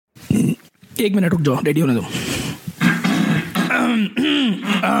एक मिनट रुक जाओ, रेडी होने दो.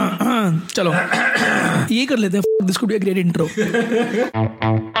 चलो ये कर लेते हैं. This could be a great intro.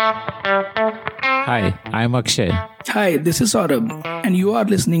 Hi, I'm Akshay. Hi, this is Saurabh, and you are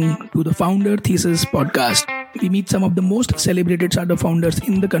listening to the Founder Thesis podcast. We meet some of the most celebrated startup founders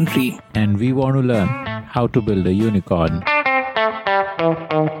in the country. And we want to learn how to build a unicorn.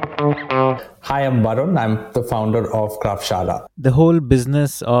 Hi, I'm Varun. I'm the founder of Kraftshala. The whole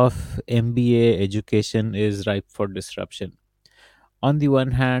business of MBA education is ripe for disruption. On the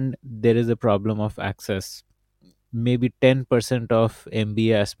one hand, there is a problem of access. Maybe 10% of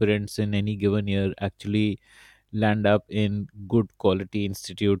MBA aspirants in any given year actually land up in good quality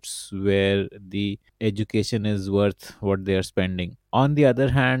institutes where the education is worth what they are spending. On the other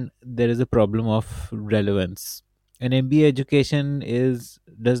hand, there is a problem of relevance. An MBA education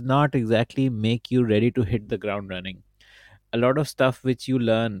does not exactly make you ready to hit the ground running. A lot of stuff which you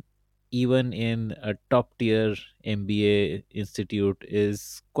learn even in a top tier MBA institute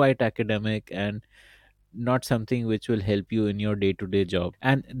is quite academic and not something which will help you in your day to day job.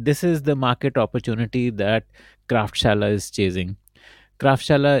 And this is the market opportunity that Kraftshala is chasing.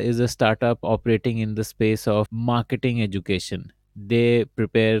 Kraftshala is a startup operating in the space of marketing education. They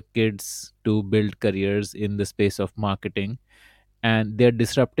prepare kids to build careers in the space of marketing, and they're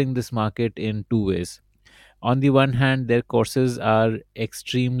disrupting this market in two ways. On the one hand, their courses are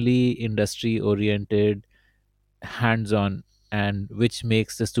extremely industry oriented, hands on, and which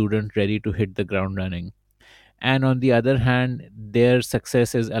makes the student ready to hit the ground running. And on the other hand, their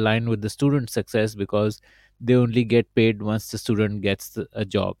success is aligned with the student's success because they only get paid once the student gets a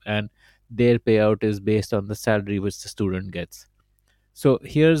job, and their payout is based on the salary which the student gets. So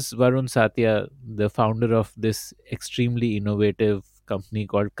here's Varun Satia, the founder of this extremely innovative company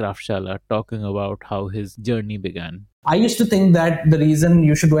called Kraftshala, talking about how his journey began. I used to think that the reason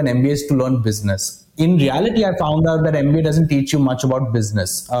you should do an MBA is to learn business. In reality, I found out that MBA doesn't teach you much about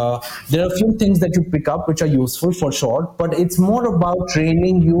business. There are a few things that you pick up which are useful for sure, but it's more about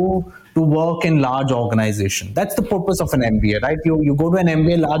training you to work in large organizations. That's the purpose of an MBA, right? You go to an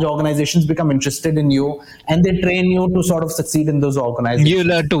MBA, large organizations become interested in you, and they train you to sort of succeed in those organizations. You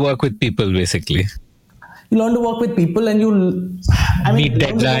learn to work with people, basically. You learn to work with people, and meet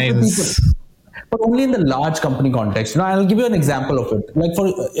deadlines. But only in the large company context. Now, I'll give you an example of it. Like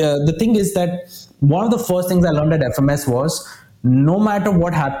the thing is that one of the first things I learned at FMS was no matter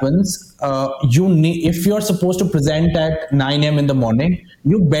what happens, if you're supposed to present at 9 a.m. in the morning,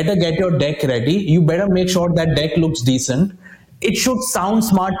 you better get your deck ready. You better make sure that deck looks decent. It should sound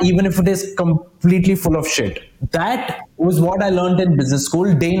smart even if it is completely full of shit. That was what I learned in business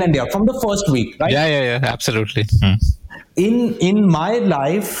school day in and day out from the first week, right? Yeah, absolutely. In my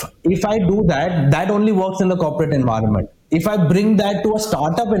life, if I do that, that only works in the corporate environment. If I bring that to a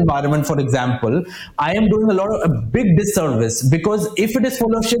startup environment, for example, I am doing a big disservice, because if it is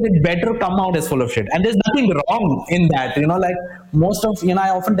full of shit, it better come out as full of shit. And there's nothing wrong in that, like most of, I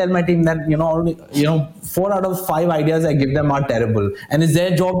often tell my team that, 4 out of 5 ideas I give them are terrible. And it's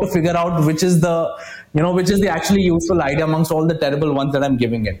their job to figure out which is the actually useful idea amongst all the terrible ones that I'm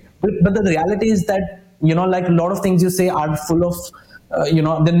giving it. But the reality is that, like a lot of things you say are full of, they're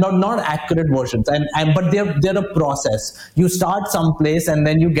not accurate versions, but they're a process. You start someplace and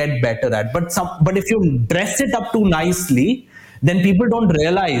then you get better at. But if you dress it up too nicely, then people don't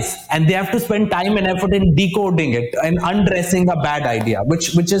realize, and they have to spend time and effort in decoding it and undressing a bad idea,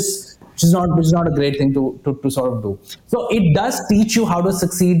 which is not a great thing to sort of do. So it does teach you how to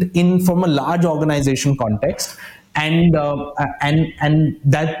succeed from a large organization context. And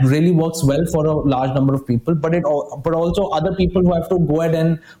that really works well for a large number of people, but also other people who have to go ahead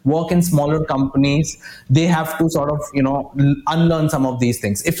and work in smaller companies, they have to sort of unlearn some of these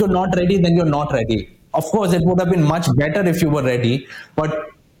things. If you're not ready, then you're not ready. Of course, it would have been much better if you were ready,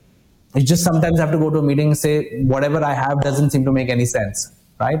 but you just sometimes have to go to a meeting and say whatever I have doesn't seem to make any sense,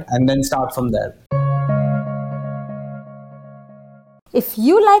 right? And then start from there. If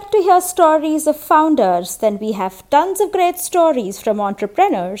you like to hear stories of founders, then we have tons of great stories from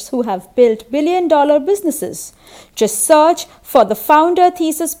entrepreneurs who have built billion-dollar businesses. Just search for the Founder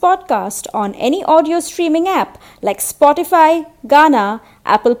Thesis podcast on any audio streaming app like Spotify, Gaana,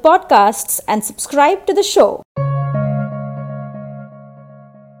 Apple Podcasts, and subscribe to the show.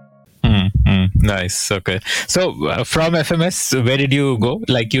 Nice. Okay. So from FMS, where did you go?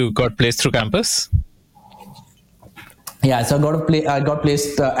 Like you got placed through campus? Yeah, so I got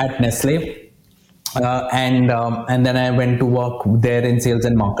placed at Nestle. And then I went to work there in sales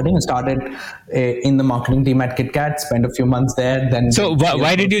and marketing. I started in the marketing team at KitKat, spent a few months there. Then So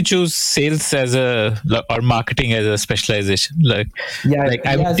why did you choose sales as or marketing as a specialization?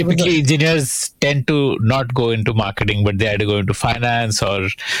 Typically engineers tend to not go into marketing, but they had to go into finance or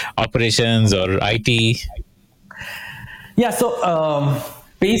operations or IT. Yeah, so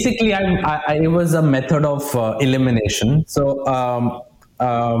basically, it was a method of elimination. So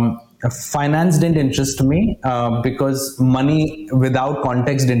finance didn't interest me because money without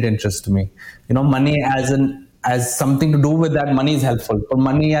context didn't interest me. Money as something to do with that, money is helpful. But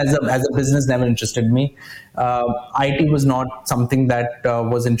money as a business never interested me. IT was not something that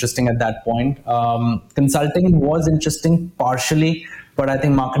was interesting at that point. Consulting was interesting partially, but I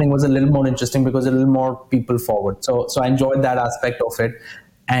think marketing was a little more interesting because a little more people forward. So I enjoyed that aspect of it.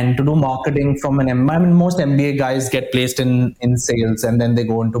 And to do marketing from most MBA guys get placed in sales and then they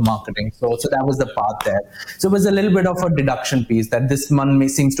go into marketing. So that was the path there. So it was a little bit of a deduction piece that this one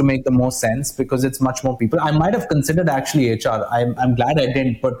seems to make the most sense because it's much more people. I might have considered actually HR. I'm glad I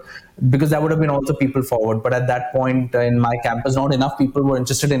didn't, but because that would have been also people forward. But at that point in my campus, not enough people were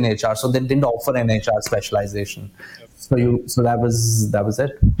interested in HR, so they didn't offer an HR specialization. So that was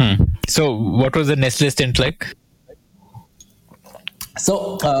it. So what was the Nestle stint like?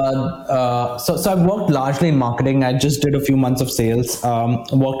 So I worked largely in marketing. I just did a few months of sales.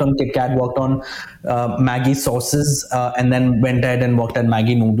 Worked on KitKat, worked on Maggi sauces, and then went ahead and worked at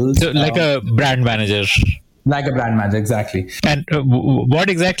Maggi noodles. So like a brand manager. Like a brand manager, exactly. And what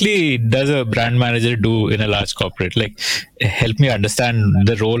exactly does a brand manager do in a large corporate? Like, help me understand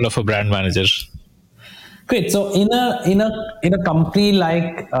the role of a brand manager. Great. So in a company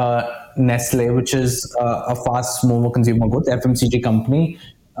like Nestle, which is a fast mover consumer goods FMCG company,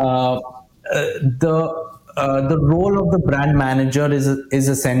 the role of the brand manager is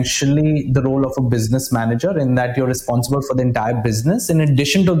essentially the role of a business manager, in that you're responsible for the entire business. In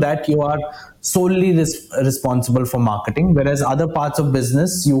addition to that, you are solely responsible for marketing, whereas other parts of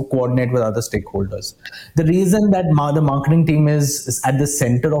business you coordinate with other stakeholders. The reason that the marketing team is at the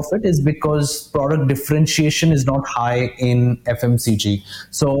center of it is because product differentiation is not high in FMCG.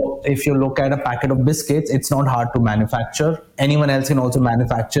 So if you look at a packet of biscuits, it's not hard to manufacture. Anyone else can also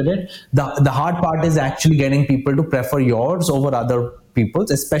manufacture it. The hard part is actually getting people to prefer yours over other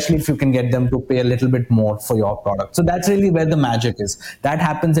people's, especially if you can get them to pay a little bit more for your product. So that's really where the magic is. That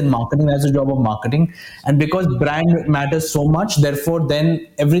happens in marketing. That's the job of marketing. And because brand matters so much, therefore then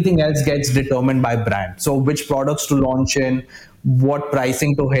everything else gets determined by brand. So which products to launch in, what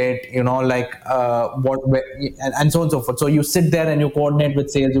pricing to hit, and so on and so forth. So you sit there and you coordinate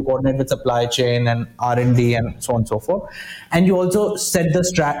with sales, you coordinate with supply chain and R&D and so on and so forth. And you also set the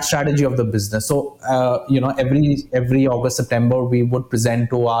strategy of the business. So, every August, September, we would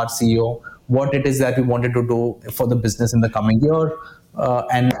present to our CEO what it is that we wanted to do for the business in the coming year.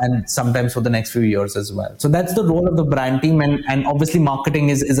 And sometimes for the next few years as well. So that's the role of the brand team, and obviously marketing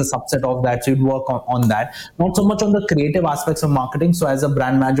is a subset of that. So you'd work on that, not so much on the creative aspects of marketing. So as a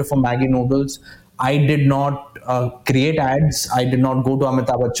brand manager for Maggi noodles, I did not create ads. I did not go to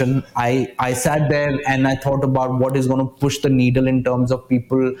Amitabh Bachchan. I sat there and I thought about what is going to push the needle in terms of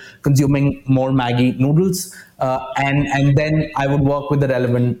people consuming more Maggi noodles. And then I would work with the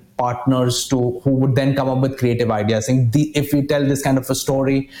relevant partners who would then come up with creative ideas. Saying if we tell this kind of a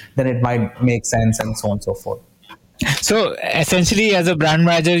story, then it might make sense, and so on and so forth. So essentially, as a brand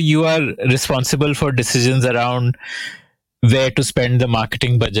manager, you are responsible for decisions around where to spend the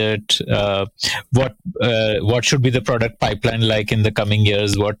marketing budget, what should be the product pipeline like in the coming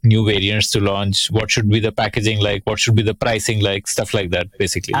years, what new variants to launch, what should be the packaging like, what should be the pricing like, stuff like that,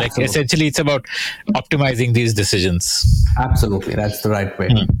 basically. Absolutely. Like essentially it's about optimizing these decisions. Absolutely, that's the right way.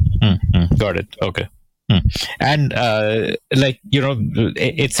 Got it. Okay. And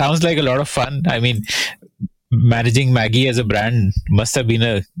it sounds like a lot of fun. I mean, managing Maggi as a brand must have been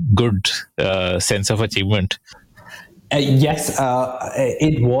a good sense of achievement. Yes,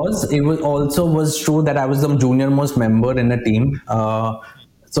 it was. It was true that I was the junior most member in the team.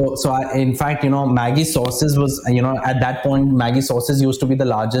 So in fact, Maggi sauces was, at that point, Maggi sauces used to be the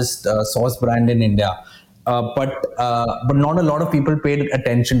largest sauce brand in India. But not a lot of people paid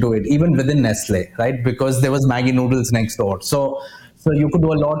attention to it, even within Nestle, right? Because there was Maggi noodles next door. So you could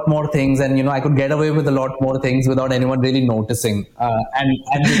do a lot more things, and I could get away with a lot more things without anyone really noticing. And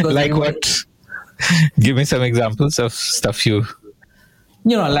because like what? Give me some examples of stuff you. For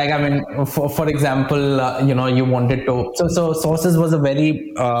example, you wanted to. So sauces was a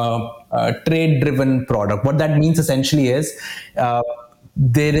very trade-driven product. What that means essentially is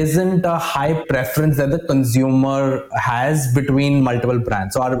there isn't a high preference that the consumer has between multiple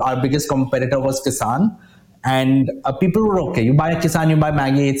brands. So our biggest competitor was Kisan, and people were okay. You buy Kisan, you buy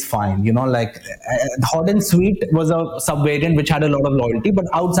Maggie, it's fine. Like hot and sweet was a sub-variant which had a lot of loyalty, but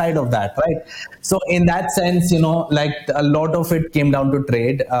outside of that, right? So in that sense, like a lot of it came down to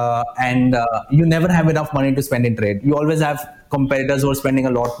trade, and you never have enough money to spend in trade. You always have competitors who are spending a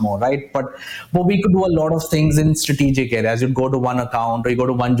lot more, right? But we could do a lot of things in strategic areas. You'd go to one account or you go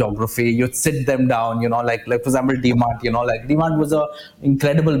to one geography, you'd sit them down, like for example, DMart, like DMart was a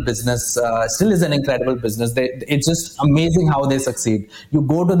incredible business, still is an incredible business. It's just amazing how they succeed. You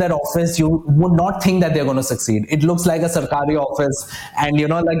go to their office, you would not think that they're going to succeed. It looks like a Sarkari office, and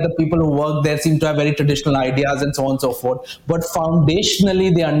like the people who work there seem to have very traditional ideas and so on and so forth. But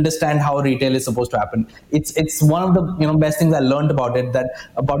foundationally, they understand how retail is supposed to happen. It's one of the best things I learned about it, that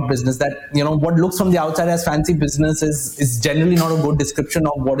about business, that what looks from the outside as fancy business is generally not a good description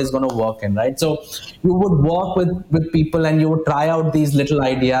of what is going to work in, right? So you would work with people and you would try out these little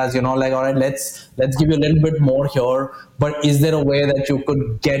ideas, like, all right, let's give you a little bit more here, but is there a way that you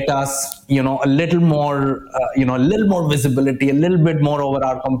could get us a little more visibility, a little bit more over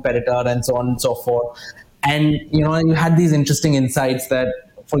our competitor, and so on and so forth. And you had these interesting insights that,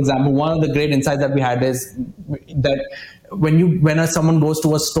 for example, one of the great insights that we had is that when someone goes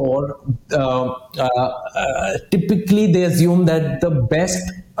to a store, typically they assume that the best,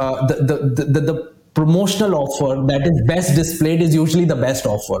 the promotional offer that is best displayed is usually the best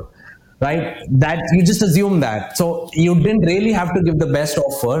offer, right? That you just assume that. So you didn't really have to give the best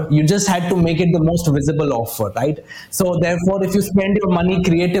offer. You just had to make it the most visible offer, right? So therefore, if you spend your money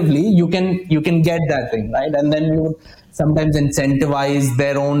creatively, you can get that thing, right? And then you sometimes incentivize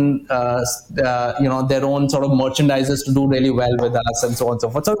their own, their own sort of merchandisers to do really well with us, and so on and so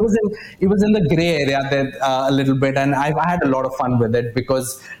forth. So it was in the gray area there a little bit, and I had a lot of fun with it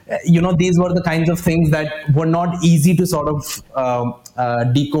because these were the kinds of things that were not easy to sort of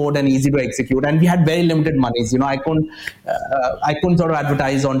decode and easy to execute, and we had very limited monies. I couldn't sort of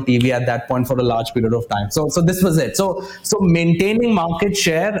advertise on TV at that point for a large period of time. So this was it. So maintaining market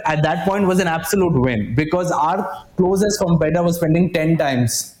share at that point was an absolute win, because our closest competitor was spending 10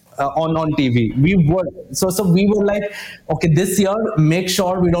 times on TV. We were like, okay, this year make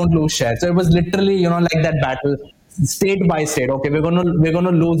sure we don't lose share. So it was literally like that battle, state by state. Okay, we're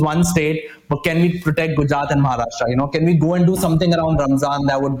gonna lose one state, but can we protect Gujarat and Maharashtra? Can we go and do something around Ramzan?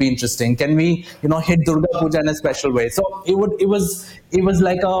 That would be interesting. Can we hit Durga Puja in a special way? So it was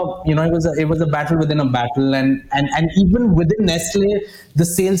like it was a battle within a battle, and even within Nestle, the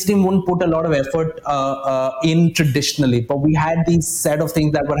sales team wouldn't put a lot of effort in traditionally, but we had these set of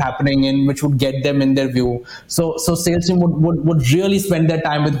things that were happening in which would get them in their view. So sales team would really spend their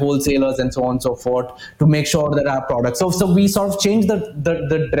time with wholesalers and so on and so forth to make sure that our products. So we sort of changed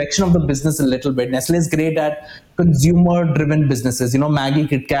the direction of the business a little bit. Nestle is great at consumer-driven businesses. Maggi,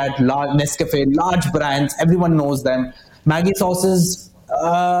 KitKat, Nescafe, large brands. Everyone knows them. Maggi sauces,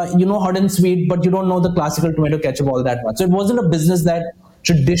 hot and sweet, but you don't know the classical tomato ketchup all that much. So it wasn't a business that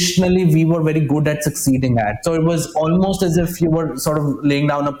traditionally we were very good at succeeding at. So it was almost as if you were sort of laying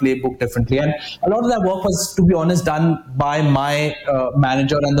down a playbook differently. And a lot of that work was, to be honest, done by my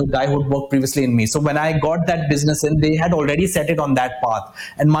manager and the guy who had worked previously in me. So when I got that business in, they had already set it on that path.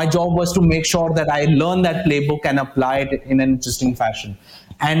 And my job was to make sure that I learned that playbook and applied it in an interesting fashion.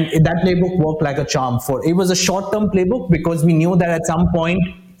 And that playbook worked like a charm. It was a short-term playbook because we knew that at some point,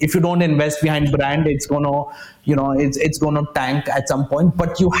 if you don't invest behind brand, it's gonna tank at some point.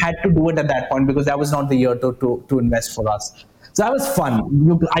 But you had to do it at that point because that was not the year to invest for us. So that was fun.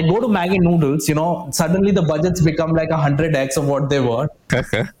 I go to Maggi noodles, suddenly the budgets become like 100x of what they were.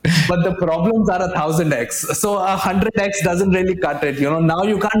 But the problems are 1000x. So 100x doesn't really cut it. Now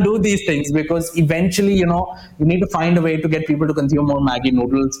you can't do these things because eventually, you need to find a way to get people to consume more Maggi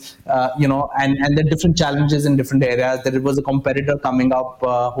noodles, and there are different challenges in different areas. There was a competitor coming up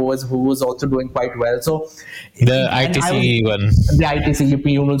who was also doing quite well. So the ITC one. The ITC UP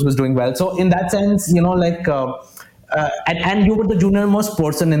noodles was doing well. So in that sense, and you were the junior most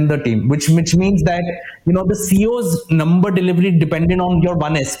person in the team, which means that the CEO's number delivery depended on your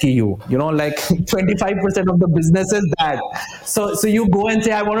one SKU. Like 25% of the business is that. So you go and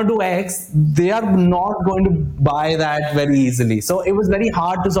say, I want to do X. They are not going to buy that very easily. So it was very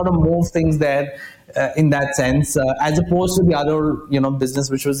hard to sort of move things there in that sense, as opposed to the other business,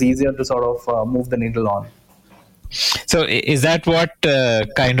 which was easier to sort of move the needle on. So is that what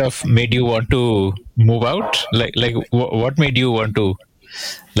kind of made you want to move out? Like what made you want to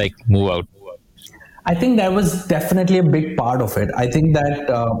move out? I think that was definitely a big part of it. I think that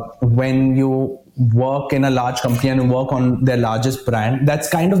when work in a large company and work on their largest brand, that's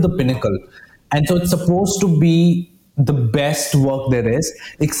kind of the pinnacle. And so it's supposed to be the best work there is,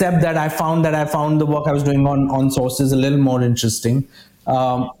 except that I found the work I was doing on sources a little more interesting.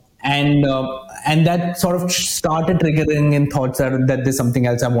 And that sort of started triggering in thoughts that there's something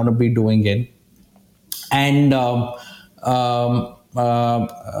else I want to be doing in. And I'd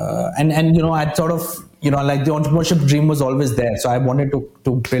sort of, like the entrepreneurship dream was always there. So I wanted to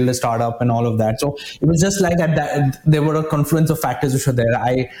build a startup and all of that. So it was just like there were a confluence of factors which were there.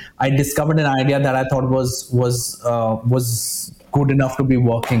 I discovered an idea that I thought was good enough to be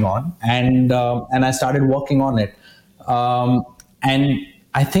working on, and I started working on it. And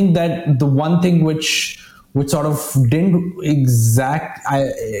I think that the one thing which sort of didn't exactly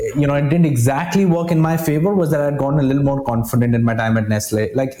work in my favor was that I'd gotten a little more confident in my time at Nestle.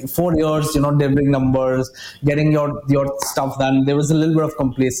 Like 4 years, delivering numbers, getting your stuff done, there was a little bit of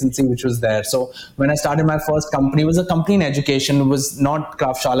complacency which was there. So when I started my first company, it was a company in education. It was not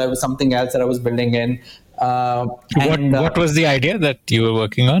Kraftshala, it was something else that I was building in. What was the idea that you were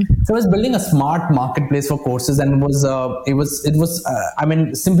working on? So I was building a smart marketplace for courses, and it was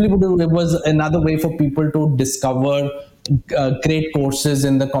simply put, it was another way for people to discover great courses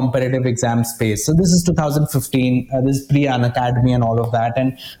in the competitive exam space. So this is 2015. This is pre-an academy and all of that,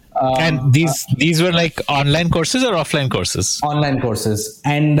 and these were like online courses or offline courses? Online courses,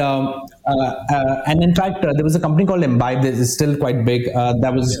 and in fact, there was a company called Imbibe that is still quite big.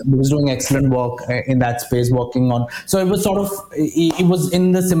 That was doing excellent work in that space, working on. So it was sort of, it was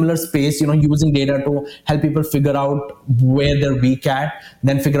in the similar space, using data to help people figure out where they're weak at,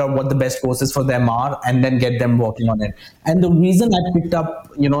 then figure out what the best courses for them are, and then get them working on it. And the reason I picked up,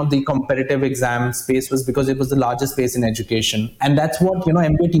 the competitive exam space was because it was the largest space in education, and that's what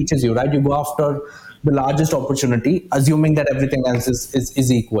MBA teaches you, right? You go after the largest opportunity, assuming that everything else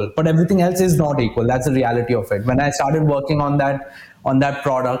is equal, but everything else is not equal. That's the reality of it. When I started working on that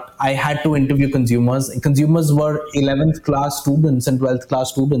product, I had to interview consumers. Consumers were 11th class students and 12th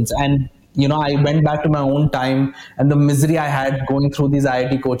class students, and I went back to my own time and the misery I had going through these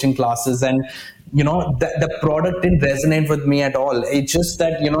IIT coaching classes, and the product didn't resonate with me at all. It's just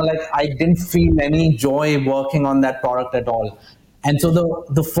that I didn't feel any joy working on that product at all. And so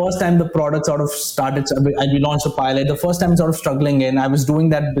the first time the product sort of started, we launched a pilot. The first time sort of struggling I was doing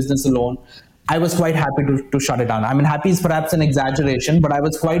that business alone. I was quite happy to shut it down. I mean, happy is perhaps an exaggeration, but I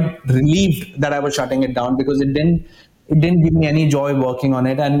was quite relieved that I was shutting it down, because it didn't give me any joy working on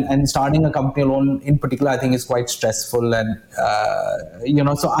it. And starting a company alone in particular, I think, is quite stressful. And,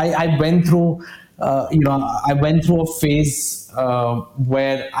 so I went through, I went through a phase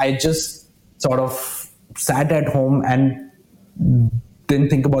where I just sort of sat at home and didn't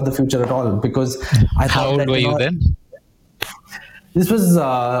think about the future at all, because I thought. How old were you then? This was,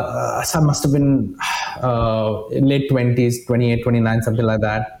 I must have been late 20s, 28, 29, something like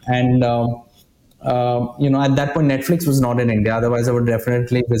that. And, at that point, Netflix was not in India. Otherwise, I would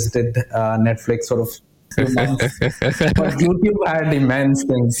definitely visited Netflix sort of few months. But YouTube had immense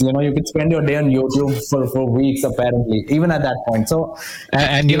things. You could spend your day on YouTube for weeks, apparently, even at that point. So,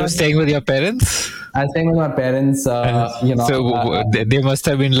 and you were staying with your parents? I was staying with my parents. So they must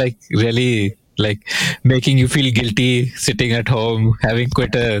have been really making you feel guilty sitting at home, having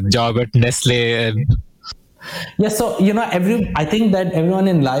quit a job at Nestle. And yeah, so I think that everyone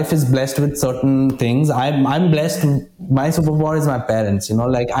in life is blessed with certain things. I'm blessed. My superpower is my parents.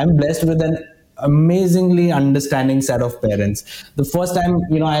 I'm blessed with an amazingly understanding set of parents. The first time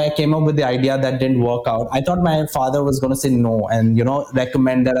I came up with the idea that didn't work out, I thought my father was going to say no and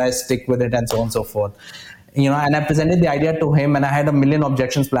recommend that I stick with it and so on and so forth. And I presented the idea to him, and I had a million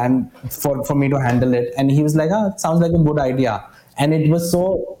objections planned for me to handle it, and he was like, it sounds like a good idea. And I was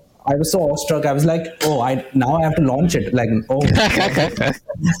so awestruck. I was like, now I have to launch it. I didn't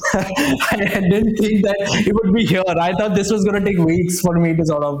think that it would be here. I thought this was going to take weeks for me to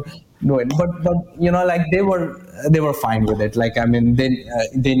sort of do it. But they were fine with it.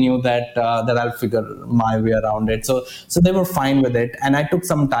 They knew that I'll figure my way around it. So they were fine with it. And I took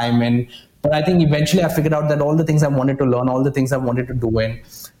some time in. But I think eventually I figured out that all the things I wanted to learn, all the things I wanted to do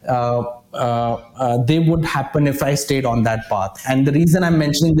they would happen if I stayed on that path. And the reason I'm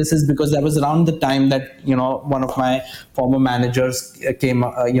mentioning this is because that was around the time that, one of my former managers came,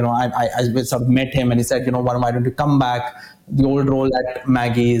 I sort of met him, and he said, why don't you come back? The old role at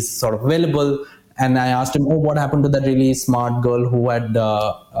Maggie is sort of available. And I asked him, what happened to that really smart girl who had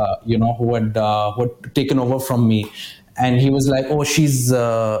taken over from me? And he was like, she's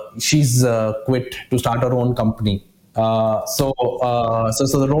quit to start her own company. So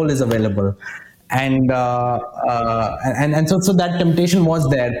the role is available. And so that temptation was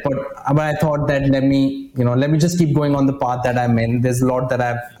there, but I thought that let me just keep going on the path that I'm in. There's a lot that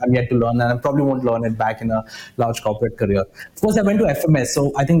I'm yet to learn, and I probably won't learn it back in a large corporate career. Of course, I went to FMS,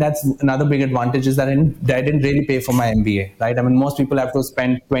 so I think that's another big advantage, is that I didn't really pay for my MBA, right? I mean, most people have to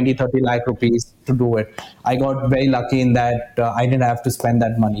spend 20-30 lakh rupees to do it. I got very lucky in that I didn't have to spend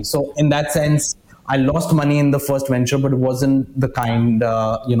that money. So in that sense, I lost money in the first venture, but it wasn't the kind,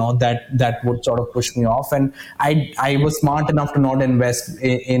 that would sort of push me off. And I was smart enough to not invest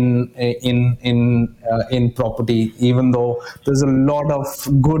in property, even though there's a lot of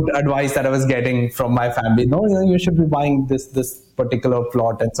good advice that I was getting from my family. No, you should be buying this particular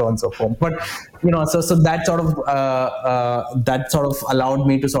plot and so on and so forth. But so that sort of allowed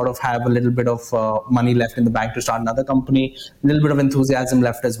me to sort of have a little bit of money left in the bank to start another company, a little bit of enthusiasm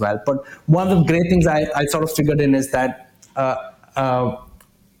left as well. But one of the great things I sort of figured in is that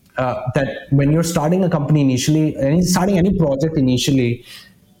that when you're starting a company initially, and starting any project initially,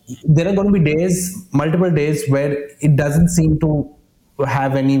 there are going to be multiple days where it doesn't seem to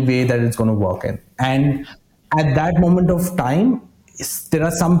have any way that it's going to work in. And at that moment of time, there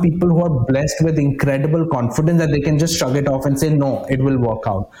are some people who are blessed with incredible confidence that they can just shrug it off and say, no, it will work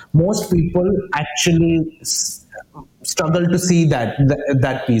out. Most people actually struggle to see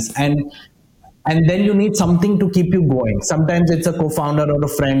that piece. And then you need something to keep you going. Sometimes it's a co-founder or a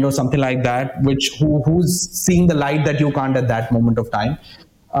friend or something like that, who's seeing the light that you can't at that moment of time.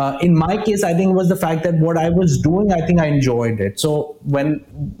 In my case, I think it was the fact that what I was doing, I think I enjoyed it. So when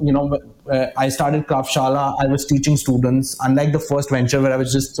I started Kraftshala, I was teaching students, unlike the first venture where I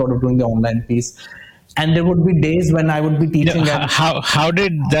was just sort of doing the online piece. And there would be days when I would be teaching. How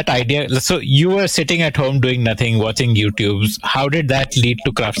did that idea? So you were sitting at home doing nothing, watching YouTubes. How did that lead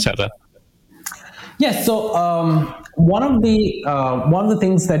to Kraftshala? Yes. So one of the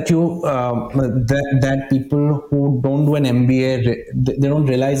things that that people who don't do an MBA they don't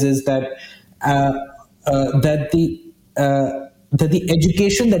realize is that the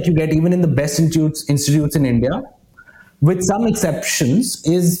education that you get even in the best institutes in India, with some exceptions,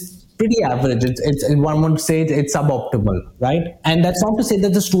 is pretty average. It's one would say it's suboptimal, right? And that's not to say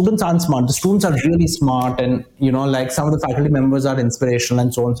that the students aren't smart. The students are really smart, and like some of the faculty members are inspirational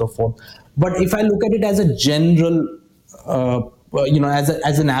and so on and so forth. But if I look at it as a general,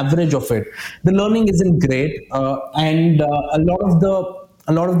 as an average of it, the learning isn't great, and a lot of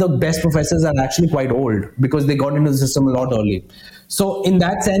the best professors are actually quite old because they got into the system a lot early. So in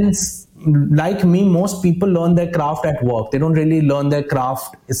that sense, like me, most people learn their craft at work. They don't really learn their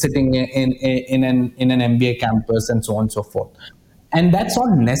craft sitting in an MBA campus and so on and so forth. And that's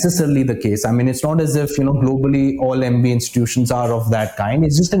not necessarily the case. I mean, it's not as if globally all MBA institutions are of that kind.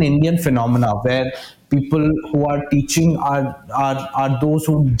 It's just an Indian phenomena where people who are teaching are those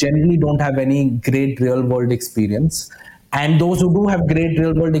who generally don't have any great real world experience. And those who do have great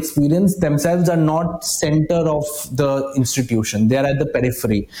real world experience themselves are not center of the institution. They are at the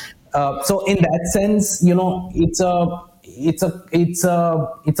periphery. So in that sense, it's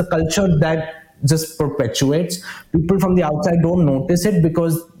a culture that just perpetuates. People from the outside don't notice it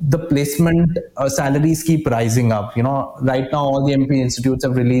because the placement salaries keep rising up. Right now all the MP institutes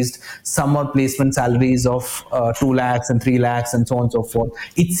have released summer placement salaries of 2 lakhs and 3 lakhs and so on and so forth.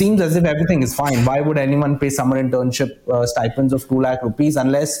 It seems as if everything is fine. Why would anyone pay summer internship stipends of 2 lakh rupees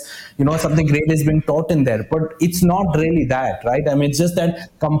unless something great is being taught in there? But it's not really that, right? I mean, it's just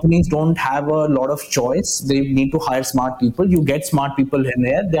that companies don't have a lot of choice. They need to hire smart people. You get smart people in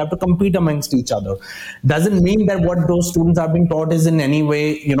there. They have to compete amongst each other. Doesn't mean that what those students are being taught is in any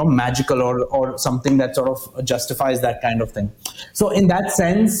way magical or something that sort of justifies that kind of thing. So in that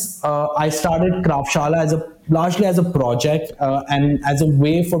sense, I started Kraftshala largely as a project and as a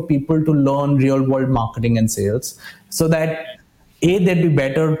way for people to learn real world marketing and sales, so that A, they'd be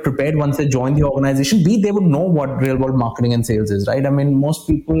better prepared once they join the organization. B, they would know what real world marketing and sales is, right? I mean, most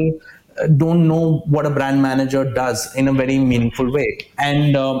people don't know what a brand manager does in a very meaningful way.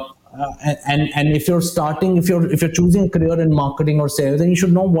 And if you're choosing a career in marketing or sales, then you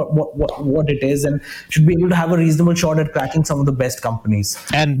should know what it is and should be able to have a reasonable shot at cracking some of the best companies.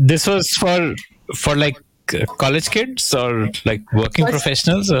 And this was for like college kids or like working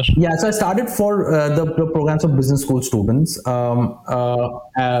professionals? Or? Yeah, so I started for the programs of business school students.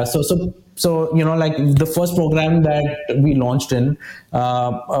 So like the first program that we launched in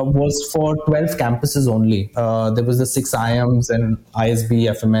was for 12 campuses only. There was the 6 IIMs and ISB,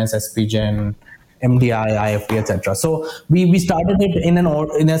 FMS, SPGen, MDI, IFT, etc. So we started it in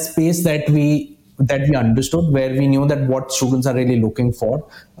a space that we that we understood, where we knew that what students are really looking for.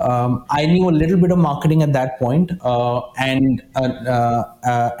 I knew a little bit of marketing at that point, and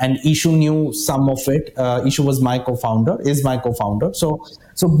Ishu knew some of it. Ishu was my co-founder, is my co-founder. So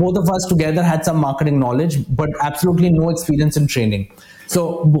both of us together had some marketing knowledge, but absolutely no experience in training.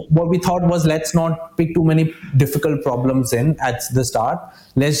 So what we thought was, let's not pick too many difficult problems in at the start.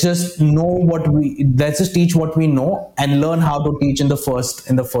 Let's just teach what we know and learn how to teach in the first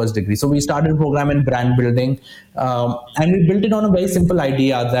degree. So we started a program in brand building, and we built it on a very simple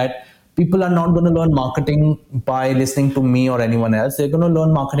idea that people are not going to learn marketing by listening to me or anyone else. They're going to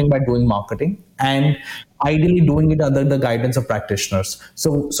learn marketing by doing marketing, and ideally doing it under the guidance of practitioners.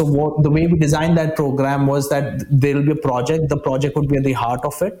 So the way we designed that program was that there will be a project. The project would be at the heart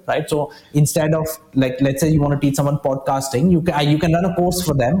of it, right? So instead of, like, let's say you want to teach someone podcasting, you can run a course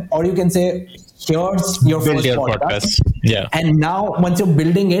for them, or you can say, here's your Build first your podcast. Yeah. And now, once you're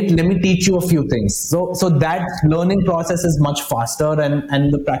building it, let me teach you a few things. So that learning process is much faster,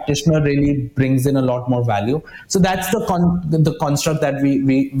 and the practitioner really brings in a lot more value. So that's the construct that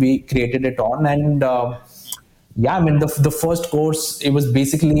we created it on. And yeah, I mean, the first course, it was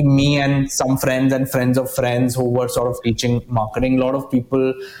basically me and some friends and friends of friends who were sort of teaching marketing. A lot of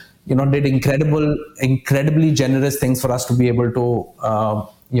people, did incredibly generous things for us to be able to,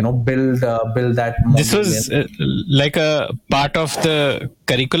 build that. This was like a part of the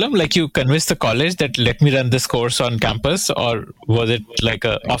curriculum, like you convinced the college that let me run this course on campus, or was it like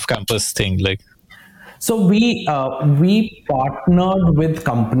a off-campus thing? Like, so we partnered with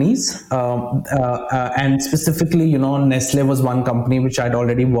companies, and specifically, Nestle was one company which I'd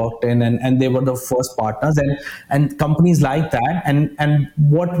already worked in, and they were the first partners, and companies like that. And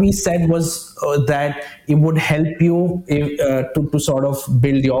what we said was that it would help you to sort of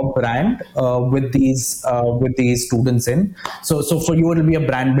build your brand with these students in. So for you, it'll be a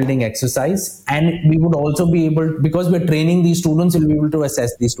brand building exercise, and we would also be able, because we're training these students, we'll be able to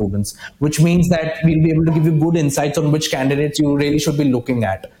assess these students, which means that we'll be able to give you good insights on which candidates you really should be looking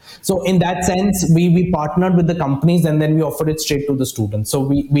at. So in that sense, we partnered with the companies, and then we offered it straight to the students. So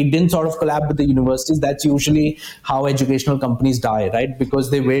we didn't sort of collab with the universities. That's usually how educational companies die, right? Because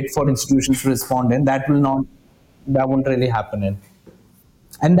they wait for institutions to respond, and that won't really happen in.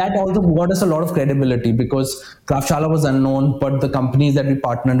 And that also got us a lot of credibility, because Kraftshala was unknown, but the companies that we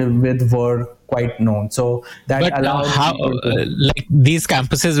partnered with were quite known. So that allowed like these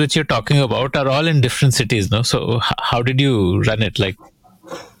campuses which you're talking about are all in different cities, no? So how did you run it? Like,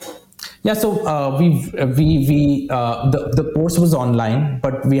 yeah, so the course was online,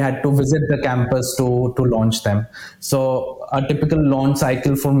 but we had to visit the campus to launch them. So a typical launch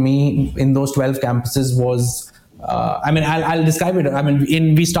cycle for me in those 12 campuses was, I'll describe it.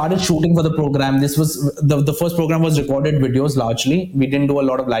 We started shooting for the program. This was the first program was recorded videos largely. We didn't do a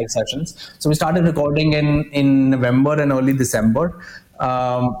lot of live sessions. So we started recording in November and early December.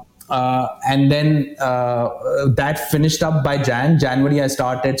 And then that finished up by January. I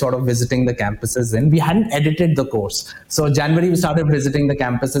started sort of visiting the campuses. We hadn't edited the course. So January we started visiting the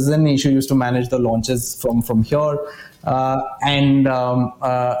campuses, and Ishu used to manage the launches from here. And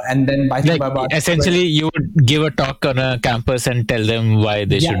then by essentially you would give a talk on a campus and tell them why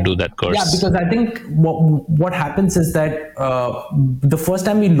they should do that course. Yeah, because I think what happens is that the first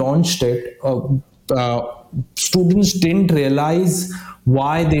time we launched it, students didn't realize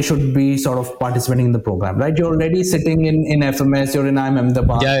why they should be sort of participating in the program, right? You're already sitting in FMS, you're in IIM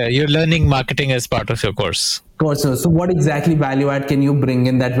Ahmedabad. Yeah, you're learning marketing as part of your course. So what exactly value add can you bring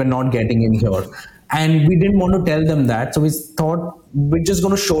in that we're not getting in here? And we didn't want to tell them that. So we thought we're just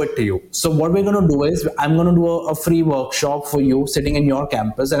going to show it to you. So what we're going to do is I'm going to do a free workshop for you sitting in your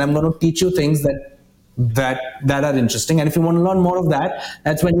campus, and I'm going to teach you things that are interesting. And if you want to learn more of that,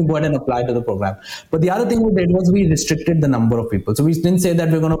 that's when you go ahead and apply to the program. But the other thing we did was we restricted the number of people. So we didn't say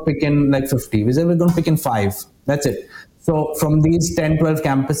that we're going to pick in like 50. We said we're going to pick in 5. That's it. So from these 10, 12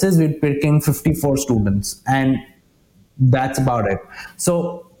 campuses, we're picking 54 students, and that's about it.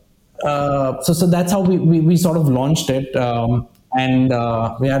 So that's how we sort of launched it. And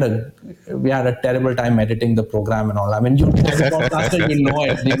we had a terrible time editing the program and all. I mean, you as a podcaster, you know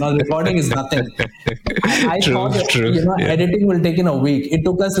it. Recording is nothing. I thought editing will take in a week. It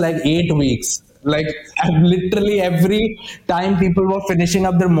took us like 8 weeks. Like literally every time people were finishing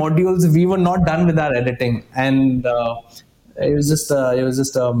up their modules, we were not done with our editing, and it was just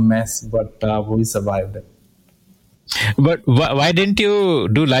a mess. But we survived it. But why didn't you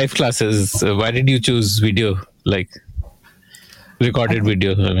do live classes? Why did you choose video, like recorded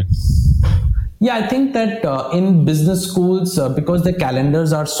video? Yeah, I think that in business schools, because the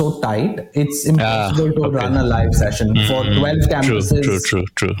calendars are so tight, it's impossible to Okay. run a live session. For 12 True, campuses, just true.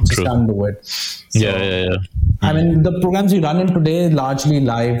 can't do it. Yeah, So, yeah, yeah. I mean, the programs we run in today largely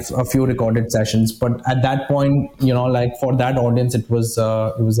live, a few recorded sessions. But at that point, like for that audience, it was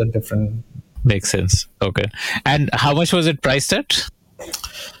a different. Makes sense. Okay. And how much was it priced at?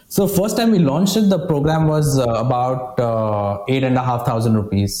 So first time we launched it, the program was about 8,500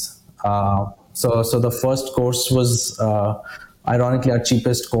 rupees. So the first course was ironically our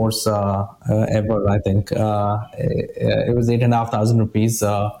cheapest course ever. I think it was 8,500 rupees.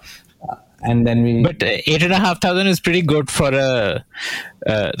 And then we. But 8,500 is pretty good for a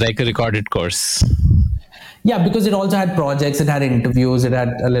like a recorded course. Yeah, because it also had projects, it had interviews, it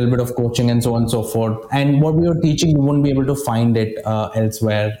had a little bit of coaching and so on and so forth. And what we were teaching, you wouldn't be able to find it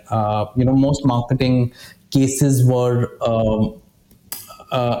elsewhere. Most marketing cases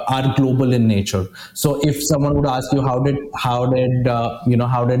are global in nature. So if someone would ask you how did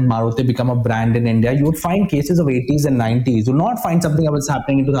Maruti become a brand in India, you would find cases of 80s and 90s. You would not find something that was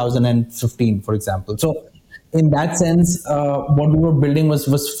happening in 2015, for example. So in that sense, what we were building was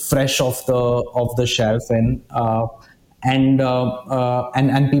fresh off the shelf, and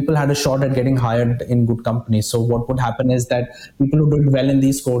people had a shot at getting hired in good companies. So what would happen is that people who did well in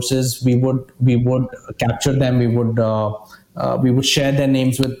these courses, we would capture them, we would share their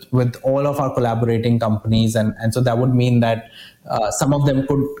names with all of our collaborating companies, and so that would mean that some of them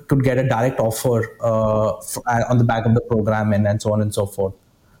could get a direct offer on the back of the program, and so on and so forth.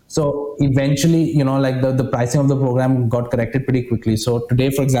 So eventually, like the pricing of the program got corrected pretty quickly. So today,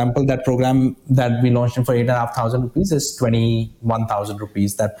 for example, that program that we launched in for 8,500 rupees is 21,000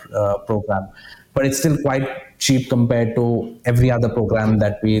 rupees, that program. But it's still quite cheap compared to every other program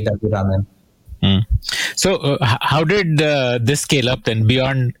that we run in. So how did this scale up then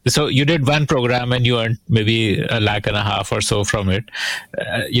beyond? So you did one program and you earned maybe 1.5 lakh or so from it.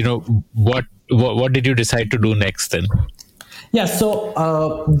 What did you decide to do next then? Yeah, so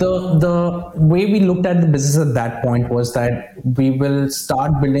the way we looked at the business at that point was that we will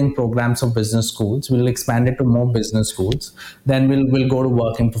start building programs of business schools. We'll expand it to more business schools. Then we'll go to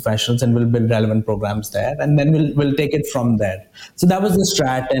working professionals and we'll build relevant programs there. And then we'll take it from there. So that was the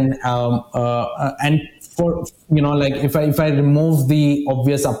strat. And for like if I remove the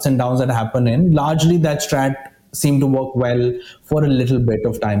obvious ups and downs that happen largely that strat seemed to work well for a little bit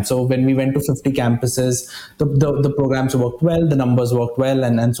of time. So when we went to 50 campuses, the programs worked well, the numbers worked well,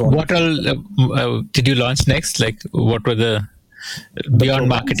 and so on. What all did you launch next? Like what were the beyond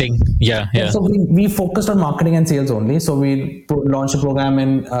marketing? Yeah. So we focused on marketing and sales only. So we launched a program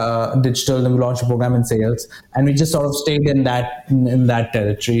in digital, then we launched a program in sales, and we just sort of stayed in that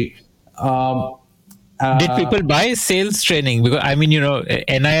territory. Did people buy sales training? Because I mean,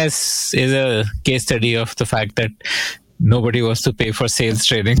 NIS is a case study of the fact that nobody wants to pay for sales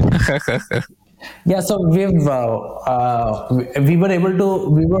training. Yeah, so we were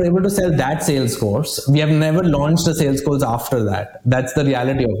able to sell that sales course. We have never launched a sales course after that. That's the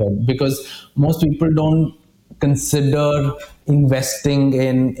reality of it, because most people don't consider investing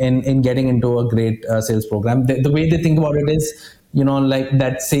in getting into a great sales program. The way they think about it is, like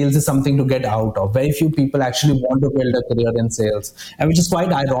that sales is something to get out of. Very few people actually want to build a career in sales, and which is quite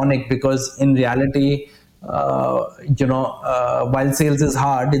ironic because in reality, while sales is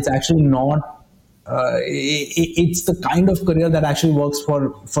hard, it's actually not. It's the kind of career that actually works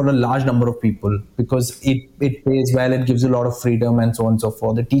for a large number of people because it pays well, it gives you a lot of freedom, and so on and so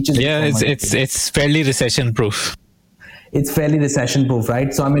forth. It teaches. Yeah, it's fairly recession proof. It's fairly recession proof,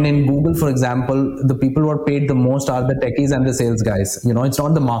 right? So I mean, in Google, for example, the people who are paid the most are the techies and the sales guys. It's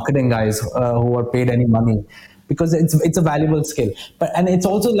not the marketing guys who are paid any money, because it's a valuable skill. And it's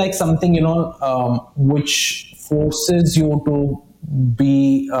also like something which forces you to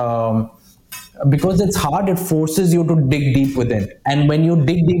be. Because it's hard, it forces you to dig deep within. And when you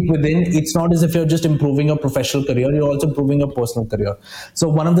dig deep within, it's not as if you're just improving your professional career, you're also improving your personal career. So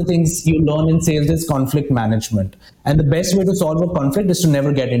one of the things you learn in sales is conflict management. And the best way to solve a conflict is to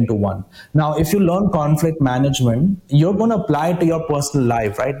never get into one. Now, if you learn conflict management, you're going to apply it to your personal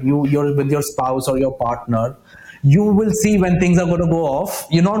life, right? You're with your spouse or your partner. You will see when things are going to go off.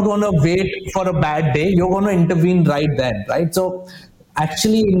 You're not going to wait for a bad day. You're going to intervene right then, right? So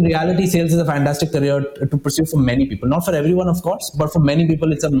actually, in reality, sales is a fantastic career to pursue for many people. Not for everyone, of course, but for many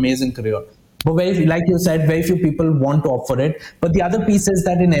people, it's an amazing career. But like you said, very few people want to offer it. But the other piece is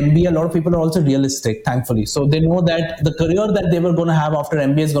that in MBA, a lot of people are also realistic, thankfully. So they know that the career that they were going to have after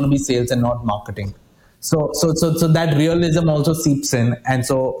MBA is going to be sales and not marketing. So that realism also seeps in, and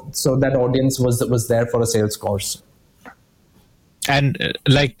so that audience was there for a sales course. And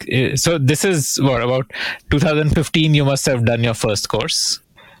so this is what, about 2015, you must have done your first course.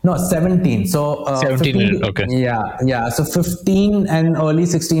 No, 17. So 17, 15, okay. yeah. So 15 and early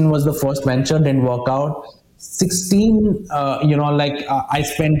 16 was the first venture, didn't work out. 16, I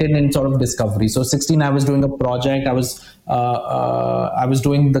spent it in sort of discovery. So 16, I was doing a project. I was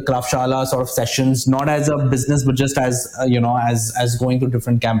doing the Kraftshala sort of sessions, not as a business, but just as as going to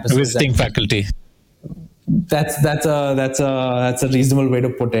different campuses. Visiting faculty. That's a reasonable way to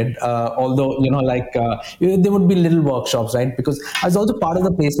put it. Although there would be little workshops, right? Because I was also part of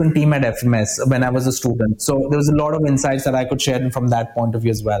the placement team at FMS when I was a student, so there was a lot of insights that I could share from that point of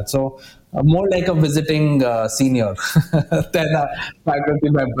view as well. So more like a visiting senior than a faculty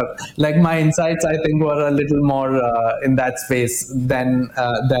member. Like my insights, I think, were a little more in that space than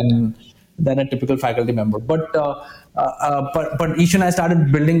a typical faculty member. But Ishu and I started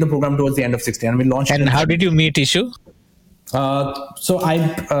building the program towards the end of 16, and we launched. And how did you meet Ishu? So I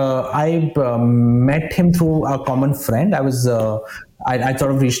met him through a common friend. I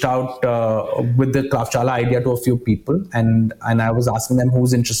sort of reached out with the Kraftshala idea to a few people, and I was asking them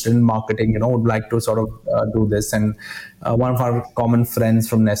who's interested in marketing, would like to sort of do this. And one of our common friends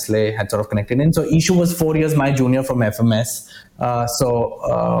from Nestle had sort of connected in. So Ishu was 4 years my junior from FMS. And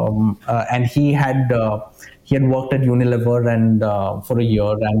he had worked at Unilever and for a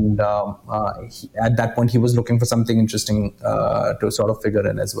year, and at that point he was looking for something interesting to sort of figure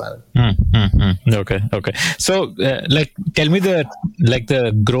in as well. Okay. So, tell me the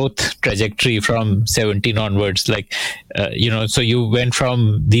growth trajectory from 17 onwards. So you went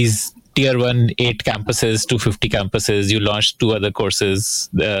from these tier 1 8 campuses to 50 campuses. You launched 2 other courses,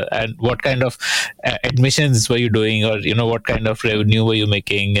 and what kind of admissions were you doing, or what kind of revenue were you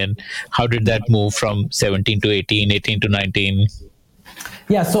making, and how did that move from 17 to 18, 18 to 19?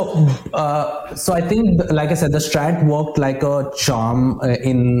 Yeah, so I think, like I said, the strat worked like a charm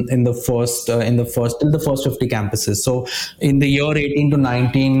in the first till the first 50 campuses. So in the year 18 to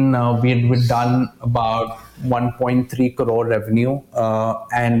 19, we'd done about 1.3 crore revenue,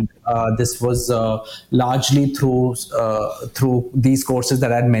 and this was largely through these courses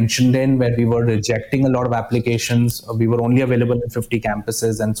that I had mentioned in, where we were rejecting a lot of applications. We were only available in 50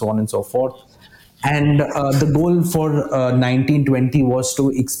 campuses, and so on and so forth. And the goal for 1920 was to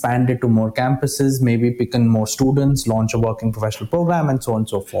expand it to more campuses, maybe pick in more students, launch a working professional program, and so on and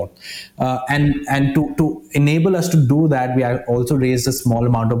so forth. And to enable us to do that, we also raised a small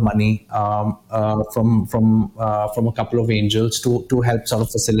amount of money from a couple of angels to help sort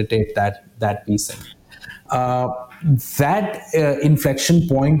of facilitate that piece. That inflection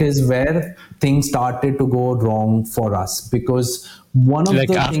point is where things started to go wrong for us, because one of the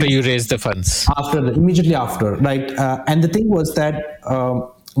after you raised the funds, immediately after, right? And the thing was that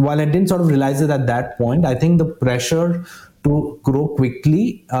while I didn't sort of realize it at that point, I think the pressure to grow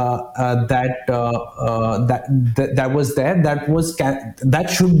quickly that was there, that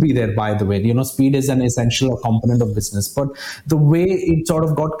should be there, by the way. Speed is an essential component of business, but the way it sort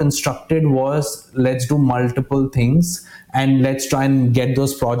of got constructed was, let's do multiple things and let's try and get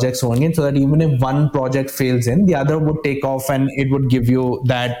those projects going in, so that even if one project fails in, the other would take off, and it would give you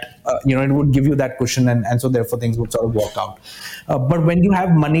that it would give you that cushion, and so therefore things would sort of work out. But when you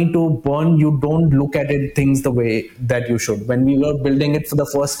have money to burn, you don't look at things the way that you should. When we were building it for the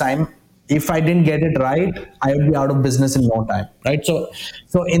first time, if I didn't get it right, I would be out of business in no time, right? So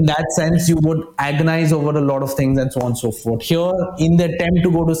in that sense, you would agonize over a lot of things, and so on and so forth. Here, in the attempt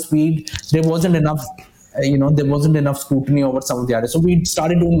to go to speed, there wasn't enough scrutiny over some of the others. So we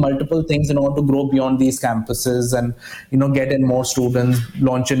started doing multiple things in order to grow beyond these campuses and, get in more students,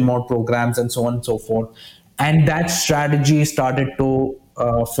 launch in more programs, and so on and so forth. And that strategy started to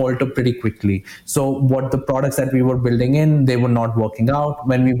falter pretty quickly. So what the products that we were building in, they were not working out.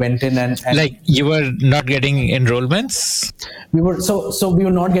 When we went in and like, you were not getting enrollments? We were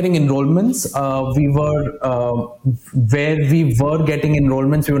not getting enrollments. We were where we were getting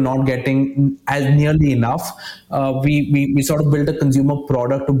enrollments, we were not getting as nearly enough. We sort of built a consumer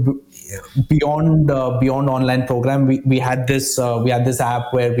product beyond online program. We had this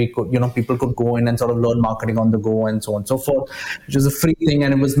app where we could, people could go in and sort of learn marketing on the go, and so on and so forth, which was a free thing,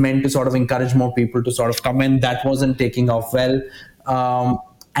 and it was meant to sort of encourage more people to sort of come in. That wasn't taking off well.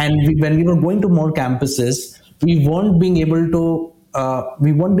 When we were going to more campuses, we weren't being able to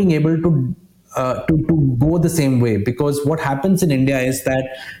go the same way, because what happens in India is that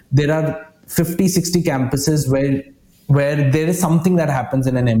there are 50-60 campuses where there is something that happens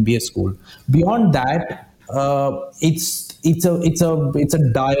in an MBA school. Beyond that, it's a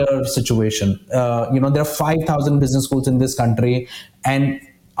dire situation. There are 5,000 business schools in this country, and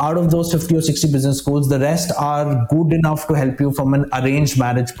out of those 50 or 60 business schools, the rest are good enough to help you from an arranged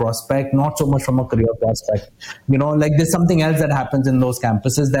marriage prospect, not so much from a career prospect. Like there's something else that happens in those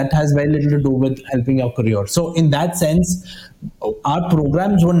campuses that has very little to do with helping your career. So in that sense, our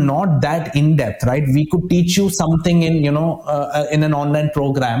programs were not that in depth, right? We could teach you something in an online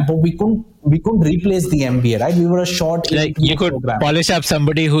program, but we couldn't replace the MBA, right? We were a short Like you could program. polish up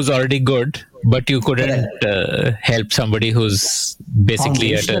somebody who's already good, but you couldn't help somebody who's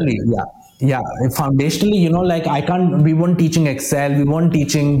basically at a Foundationally, yeah. Foundationally, like we weren't teaching Excel, we weren't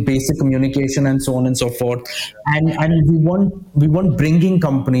teaching basic communication and so on and so forth. And we weren't bringing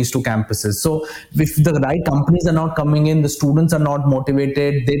companies to campuses. So if the right companies are not coming in, the students are not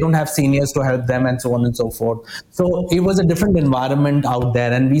motivated, they don't have seniors to help them and so on and so forth. So it was a different environment out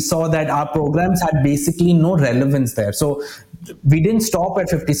there. And we saw that our programs had basically no relevance there. So we didn't stop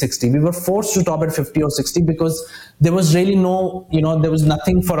at 50, 60. We were forced to stop at 50 or 60 because there was really there was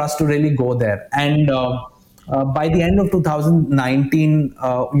nothing for us to really go there. And by the end of 2019,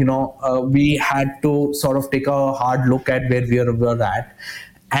 we had to sort of take a hard look at where we were at.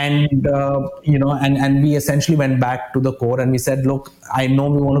 And and we essentially went back to the core and we said, look, I know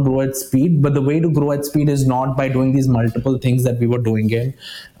we want to grow at speed, but the way to grow at speed is not by doing these multiple things that we were doing in.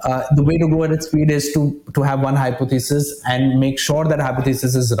 The way to grow at speed is to have one hypothesis and make sure that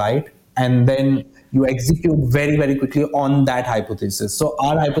hypothesis is right, and then you execute very, very quickly on that hypothesis. So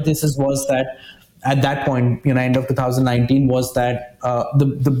our hypothesis was that at that point, end of 2019, was that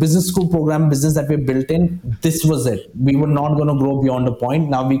the business school program business that we built in, this was it. We were not going to grow beyond a point.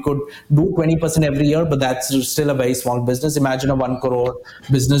 Now we could do 20% every year, but that's still a very small business. Imagine a 1 crore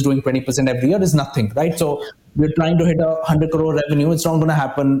business doing 20% every year is nothing, right? So we're trying to hit 100 crore revenue. It's not going to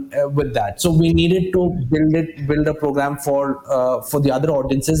happen with that. So we needed to build a program for the other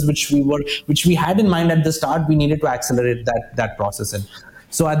audiences, which we had in mind at the start. We needed to accelerate that process in.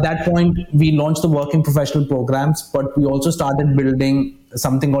 So at that point, we launched the working professional programs, but we also started building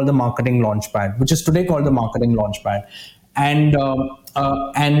something called the Marketing Launchpad, which is today called the Marketing Launchpad. And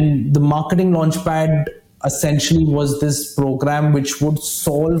the Marketing Launchpad essentially was this program which would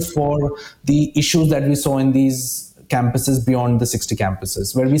solve for the issues that we saw in these campuses beyond the 60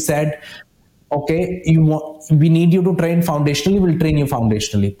 campuses, where we said, okay, we need you to train foundationally, we'll train you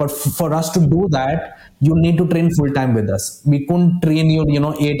foundationally. But for us to do that, you need to train full time with us. We couldn't train you,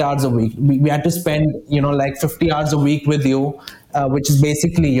 8 hours a week. We had to spend, like 50 hours a week with you, which is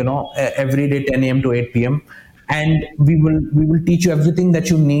basically, every day 10 a.m. to 8 p.m. And we will teach you everything that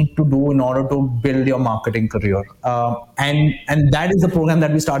you need to do in order to build your marketing career. And that is the program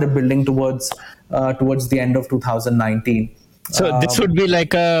that we started building towards the end of 2019. So this would be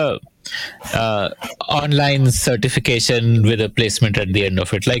like a online certification with a placement at the end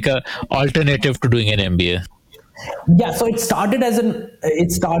of it, like a alternative to doing an MBA. Yeah, so it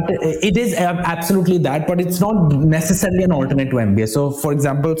is absolutely that, but it's not necessarily an alternate to MBA. So for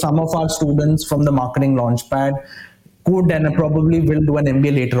example, some of our students from the Marketing Launchpad could and probably will do an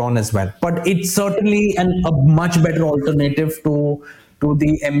MBA later on as well. But it's certainly a much better alternative to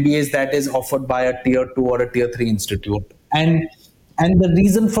the MBAs that is offered by a tier 2 or a tier 3 institute. And the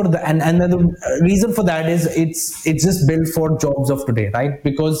reason for that, and the reason for that is it's just built for jobs of today, right?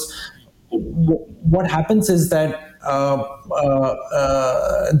 Because what happens is that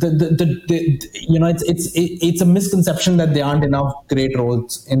it's a misconception that there aren't enough great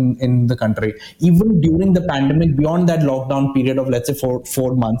roles in the country. Even during the pandemic, beyond that lockdown period of let's say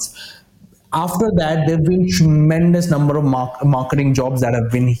four months. After that, there have been tremendous number of marketing jobs that have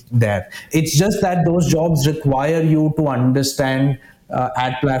been there. It's just that those jobs require you to understand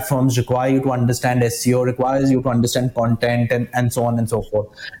ad platforms, require you to understand SEO, requires you to understand content and so on and so forth.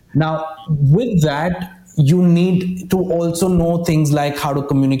 Now, with that, you need to also know things like how to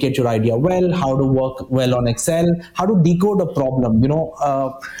communicate your idea well, how to work well on Excel, how to decode a problem,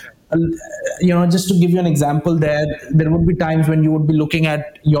 just to give you an example, there would be times when you would be looking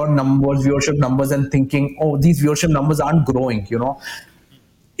at your numbers, viewership numbers, and thinking, oh, these viewership numbers aren't growing,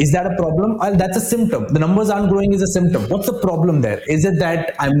 Is that a problem? Well, that's a symptom. The numbers aren't growing is a symptom. What's the problem there? Is it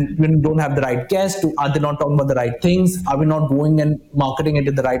that we don't have the right guests? Are they not talking about the right things? Are we not going and marketing it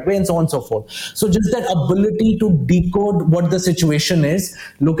in the right way? And so on and so forth. So just that ability to decode what the situation is,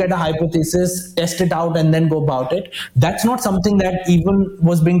 look at a hypothesis, test it out, and then go about it. That's not something that even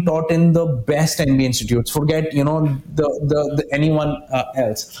was being taught in the best MBA institutes. Forget, the anyone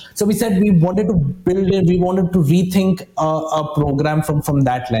else. So we said we wanted to build it. We wanted to rethink a program from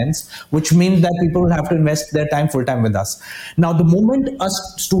that lens, which means that people will have to invest their time full time with us. Now, the moment a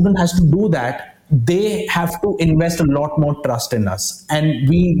student has to do that, they have to invest a lot more trust in us. And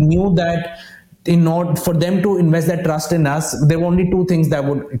we knew that in order for them to invest their trust in us, there were only two things that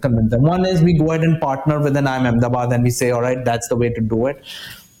would convince them. One is we go ahead and partner with an IIM Ahmedabad and we say, all right, that's the way to do it.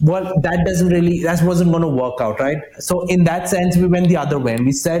 Well, that wasn't going to work out, right? So in that sense, we went the other way and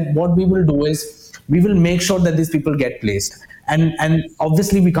we said, what we will do is we will make sure that these people get placed. And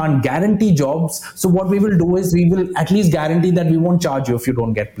obviously we can't guarantee jobs. So what we will do is we will at least guarantee that we won't charge you if you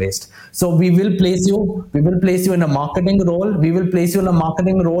don't get placed. So we will place you in a marketing role. We will place you in a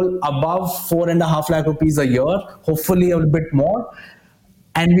marketing role above 4.5 lakh rupees a year, hopefully a little bit more.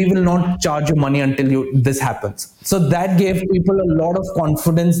 And we will not charge you money until this happens. So that gave people a lot of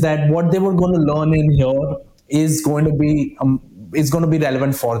confidence that what they were going to learn in here is going to be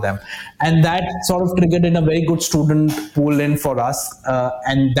relevant for them, and that sort of triggered in a very good student pool in for us,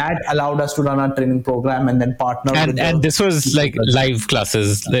 and that allowed us to run our training program and then partner. And this was like live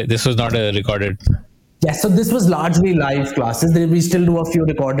classes. This was not a recorded. Yeah, so this was largely live classes. We still do a few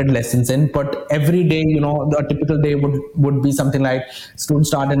recorded lessons in, but every day, a typical day would be something like students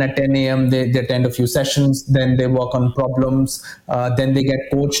start in at 10 a.m., they attend a few sessions, then they work on problems, then they get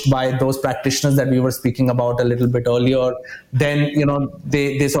coached by those practitioners that we were speaking about a little bit earlier. Then,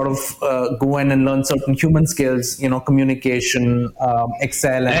 they sort of go in and learn certain human skills, communication,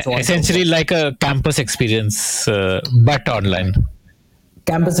 Excel, and so on. Essentially like a campus experience, but online.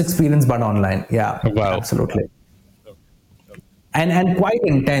 Campus experience, but online. Yeah, wow. Absolutely. And quite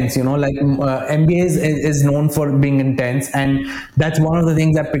intense, like MBA is known for being intense. And that's one of the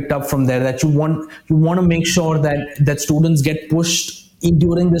things I picked up from there, that you want to make sure that students get pushed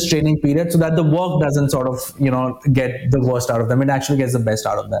during this training period so that the work doesn't sort of, get the worst out of them. It actually gets the best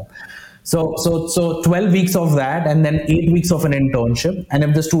out of them. So 12 weeks of that, and then 8 weeks of an internship. And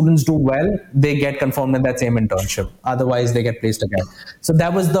if the students do well, they get confirmed in that same internship. Otherwise, they get placed again. So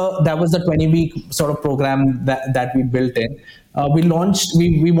that was the 20-week sort of program that we built in.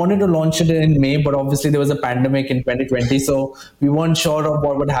 We wanted to launch it in May, but obviously there was a pandemic in 2020. So we weren't sure of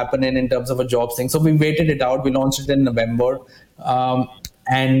what would happen in terms of a jobs thing. So we waited it out. We launched it in November.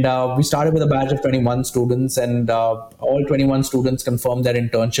 And we started with a batch of 21 students, and all 21 students confirmed their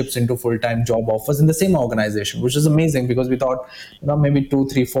internships into full-time job offers in the same organization, which is amazing because we thought, maybe 2,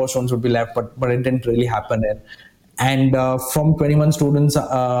 3, 4 students would be left, but it didn't really happen. And from 21 students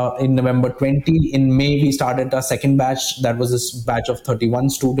in November 20, in May, we started our second batch. That was this batch of 31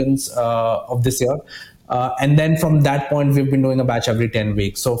 students of this year. And then from that point, we've been doing a batch every 10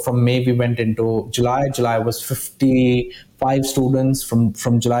 weeks. So from May, we went into July. July was 55 students. From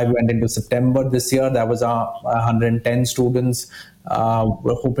July, we went into September this year. That was 110 students.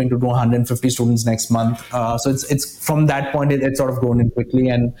 We're hoping to do 150 students next month. So it's from that point, it's sort of grown in quickly.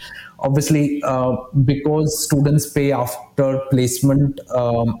 And obviously, because students pay after placement,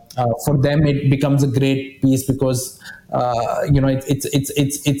 for them, it becomes a great piece because it's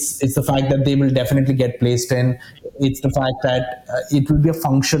the fact that they will definitely get placed in. It's the fact that it will be a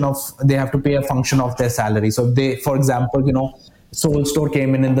function of, they have to pay a function of their salary. So if they, for example, Soul Store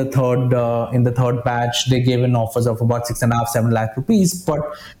came in the third batch, they gave in offers of about 6.5, 7 lakh rupees, but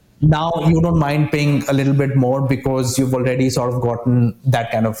now you don't mind paying a little bit more because you've already sort of gotten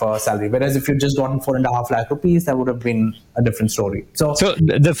that kind of salary. Whereas if you just gotten 4.5 lakh rupees, that would have been a different story. So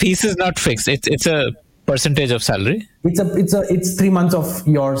the fees is not fixed. It's a percentage of salary. It's 3 months of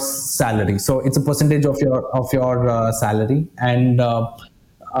your salary. So it's a percentage of your salary, and that,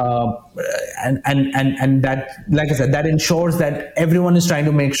 like I said, that ensures that everyone is trying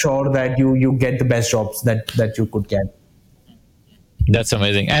to make sure that you get the best jobs that you could get. That's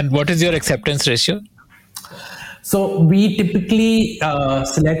amazing. And what is your acceptance ratio? So we typically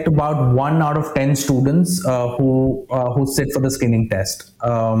select about 1 out of 10 students who sit for the screening test.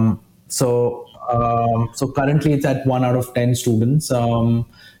 So currently it's at 1 out of 10 students. The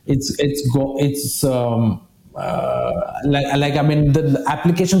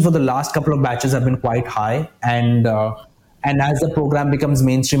applications for the last couple of batches have been quite high, and as the program becomes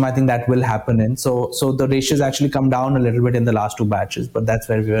mainstream, I think that will happen. So the ratios actually come down a little bit in the last 2 batches, but that's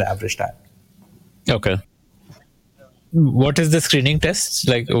where we were averaged at. Okay. What is the screening test?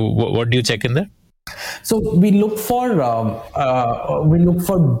 Like, what do you check in there? So we look for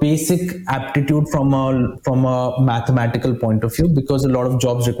basic aptitude from a mathematical point of view, because a lot of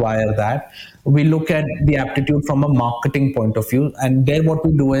jobs require that. We look at the aptitude from a marketing point of view, and there what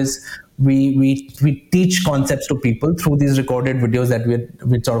we do is we teach concepts to people through these recorded videos that we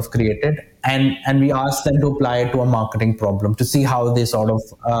sort of created, and we ask them to apply it to a marketing problem to see how they sort of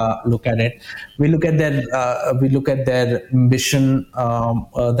look at it. We look at their mission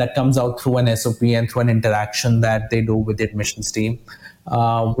that comes out through an SOP and through an interaction that they do with the admissions team.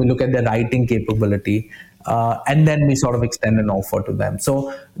 We look at their writing capability. and then we sort of extend an offer to them.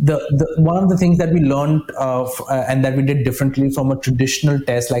 So the one of the things that we learned and that we did differently from a traditional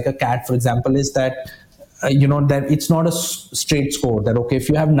test like a CAT, for example, is that that it's not a straight score that, okay, if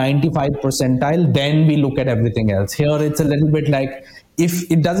you have 95 percentile, then we look at everything else. Here it's a little bit like,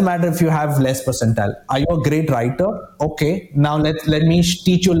 if it doesn't matter if you have less percentile. Are you a great writer? Okay, now let me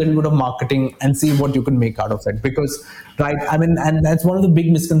teach you a little bit of marketing and see what you can make out of it. Because, right, I mean, and that's one of the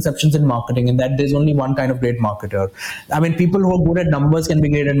big misconceptions in marketing, in that there's only one kind of great marketer. I mean, people who are good at numbers can be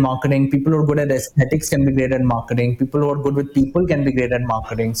great at marketing. People who are good at aesthetics can be great at marketing. People who are good with people can be great at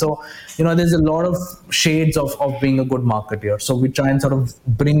marketing. So, there's a lot of shades of being a good marketer. So we try and sort of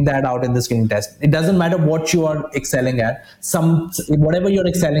bring that out in the screening test. It doesn't matter what you are excelling at. Whatever you're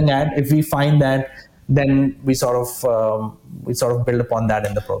excelling at, if we find that, then we sort of build upon that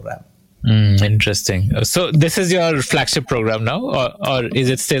in the program. Interesting. So this is your flagship program now, or is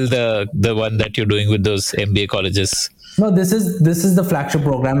it still the one that you're doing with those MBA colleges? No, this is the flagship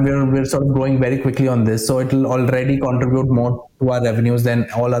program. We're sort of growing very quickly on this, so it will already contribute more to our revenues than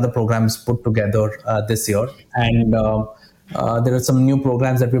all other programs put together this year. And there are some new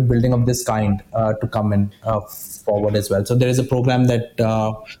programs that we're building of this kind to come in forward as well. So there is a program that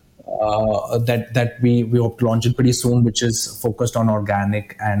that we hope to launch it pretty soon, which is focused on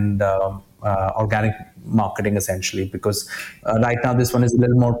organic and organic marketing essentially, because right now this one is a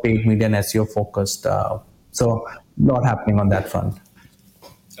little more paid media and SEO focused. So a lot happening on that front.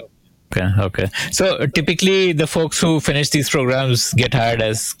 Okay. So typically the folks who finish these programs get hired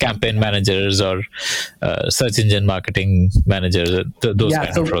as campaign managers or search engine marketing managers, those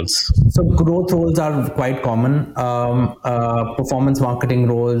kind of roles. So growth roles are quite common. Performance marketing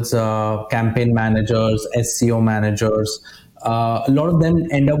roles, campaign managers, SEO managers. A lot of them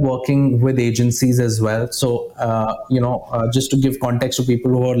end up working with agencies as well. So, just to give context to people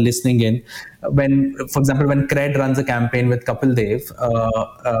who are listening in, for example, when Cred runs a campaign with Kapil Dev,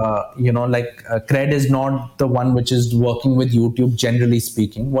 Cred is not the one which is working with YouTube, generally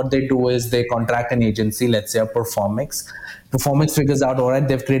speaking. What they do is they contract an agency, let's say a Performix. Performance figures out, all right,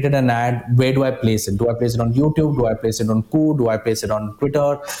 they've created an ad. Where do I place it? Do I place it on YouTube? Do I place it on Koo? Do I place it on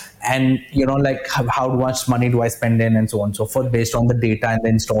Twitter? And, how much money do I spend in, and so on and so forth, based on the data and the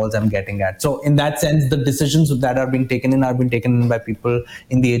installs I'm getting at. So in that sense, the decisions that are being taken in by people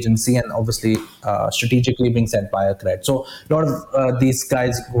in the agency, and obviously strategically being set by a Cred. So a lot of these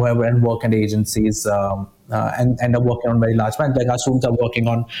guys who have and work at agencies and end up working on very large brands. Like our students are working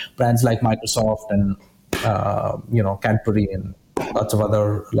on brands like Microsoft and Cadbury and lots of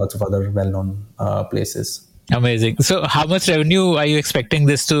other well-known places. Amazing. So how much revenue are you expecting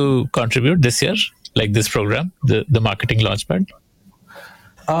this to contribute this year, like this program, the marketing launchpad?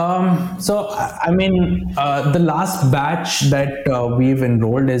 So I mean, the last batch that we've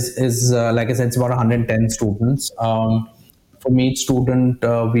enrolled is like I said, it's about 110 students. From each student,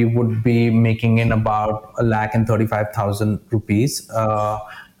 we would be making in about 135,000 rupees,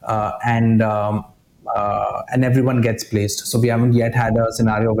 and everyone gets placed. So we haven't yet had a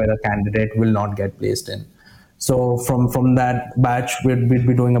scenario where a candidate will not get placed in. So from that batch, we'd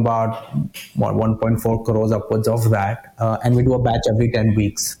be doing about 1.4 crores upwards of that, and we do a batch every 10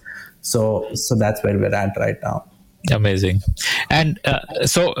 weeks. So that's where we're at right now. Amazing. And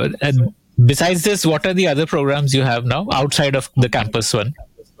besides this, what are the other programs you have now outside of the campus one?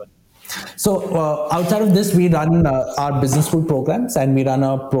 So outside of this, we run our business school programs, and we run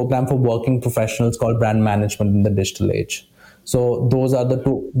a program for working professionals called Brand Management in the Digital Age. So those are the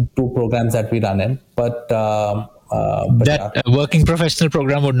two programs that we run in. But working professional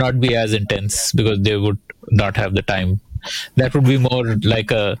program would not be as intense because they would not have the time. That would be more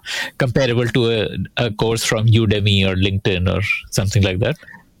like a comparable to a course from Udemy or LinkedIn or something like that.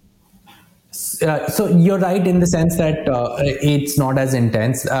 So you're right in the sense that it's not as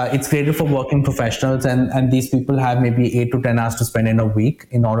intense. It's created for working professionals, and these people have maybe 8 to 10 hours to spend in a week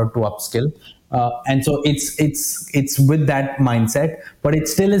in order to upskill. And so it's with that mindset, but it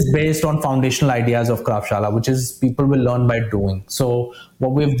still is based on foundational ideas of Kraftshala, which is people will learn by doing. So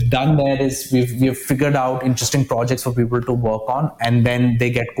what we've done there is we've figured out interesting projects for people to work on, and then they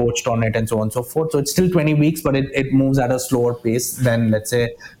get coached on it and so on and so forth. So it's still 20 weeks, but it moves at a slower pace than, let's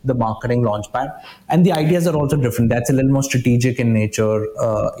say, the marketing launchpad. And the ideas are also different. That's a little more strategic in nature.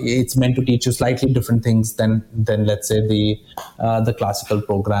 It's meant to teach you slightly different things than let's say the classical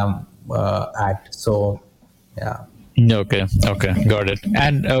program So yeah. Okay, got it.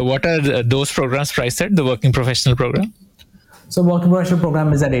 And what are those programs priced at, the working professional program? So working professional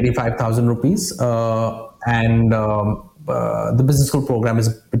program is at 85,000 rupees, and the business school program is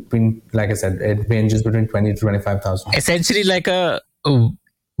between, like I said, it ranges between 20 to 25,000. Essentially like a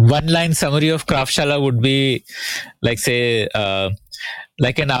one line summary of Kraftshala would be like, say,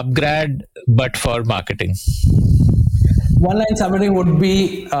 like an upgrade, but for marketing. One line summary would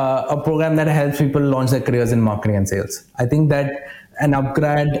be a program that helps people launch their careers in marketing and sales. I think that an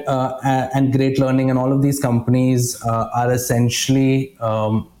upgrade and Great Learning and all of these companies are essentially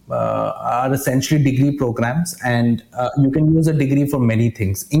degree programs, and you can use a degree for many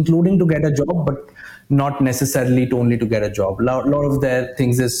things, including to get a job, but not necessarily to only to get a job. A lot of their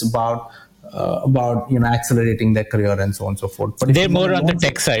things is about accelerating their career and so on and so forth. But they're more on the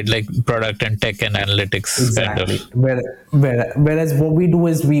tech side, like product and tech and analytics. Exactly. Kind of. Whereas what we do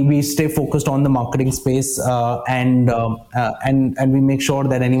is we stay focused on the marketing space, and we make sure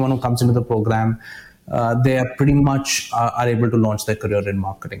that anyone who comes into the program, they are pretty much are able to launch their career in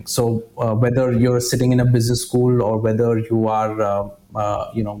marketing. So whether you're sitting in a business school or whether you are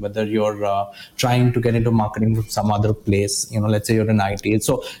whether you're trying to get into marketing from some other place, let's say you're in IT.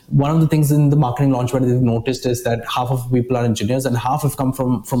 So one of the things in the marketing launchpad we've noticed is that half of people are engineers and half have come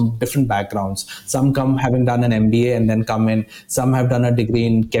from different backgrounds. Some come having done an MBA and then come in. Some have done a degree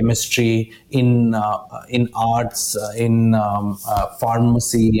in chemistry, in arts, in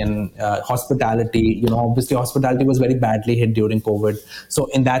pharmacy and hospitality. Obviously hospitality was very badly hit during COVID. So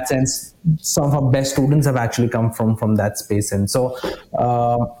in that sense, some of our best students have actually come from that space, and so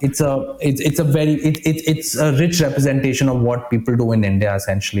it's a rich representation of what people do in India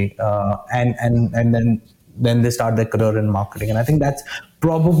essentially, and then they start their career in marketing. And I think that's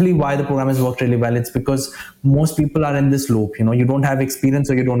probably why the program has worked really well. It's because most people are in this loop. You don't have experience,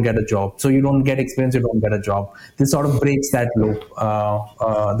 so you don't get a job. So you don't get experience, you don't get a job. This sort of breaks that loop.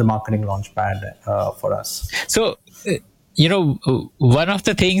 The marketing launchpad for us. So. One of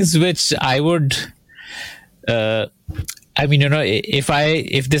the things which I would, if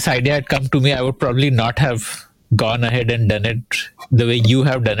this idea had come to me, I would probably not have gone ahead and done it the way you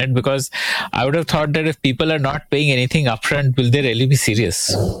have done it, because I would have thought that if people are not paying anything upfront, will they really be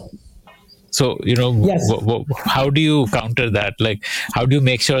serious? So, yes. How do you counter that? Like, how do you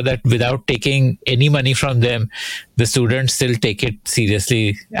make sure that without taking any money from them, the students still take it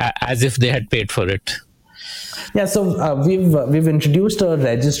seriously as if they had paid for it? Yeah, so we've introduced a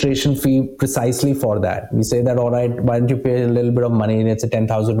registration fee precisely for that. We say that, all right, why don't you pay a little bit of money? It's a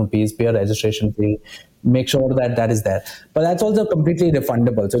 10,000 rupees, pay a registration fee, make sure that is there. But that's also completely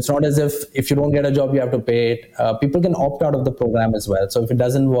refundable. So it's not as if you don't get a job, you have to pay it. People can opt out of the program as well. So if it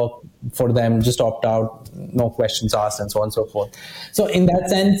doesn't work for them, just opt out, no questions asked, and so on and so forth. So in that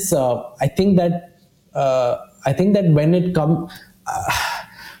sense, I think that when it comes...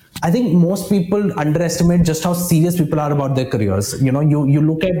 I think most people underestimate just how serious people are about their careers. You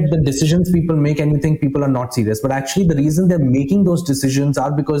look at the decisions people make and you think people are not serious, but actually the reason they're making those decisions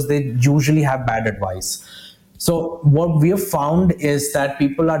are because they usually have bad advice. So what we have found is that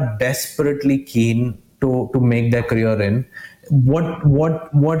people are desperately keen to make their career in.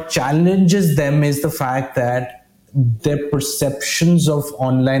 What challenges them is the fact that their perceptions of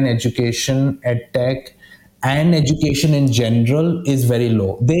online education, edtech, and education in general is very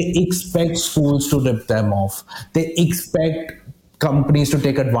low. They expect schools to rip them off. They expect companies to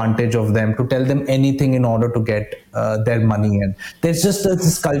take advantage of them, to tell them anything in order to get their money in. There's just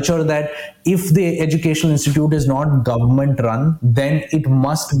this culture that if the educational institute is not government run, then it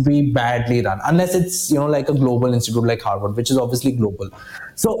must be badly run, unless it's like a global institute like Harvard, which is obviously global.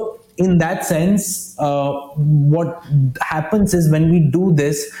 So in that sense, what happens is when we do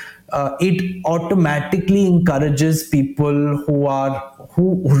this, it automatically encourages people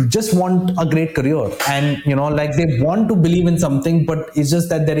who just want a great career, and they want to believe in something, but it's just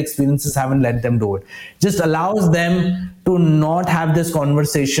that their experiences haven't let them do it. Just allows them to not have this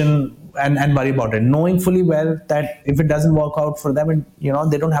conversation and worry about it, knowing fully well that if it doesn't work out for them,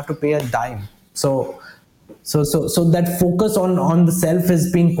 they don't have to pay a dime. So that focus on the self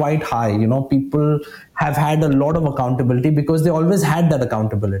has been quite high. People have had a lot of accountability because they always had that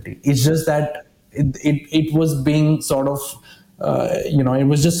accountability. It's just that it was being sort of, it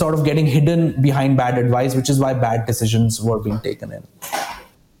was just sort of getting hidden behind bad advice, which is why bad decisions were being taken in.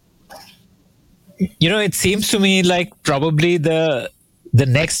 It seems to me like probably the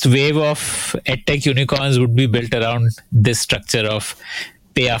next wave of edtech unicorns would be built around this structure of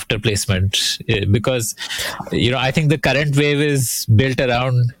pay after placement, because I think the current wave is built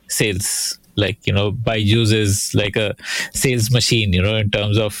around sales. Like Byju's is like a sales machine, in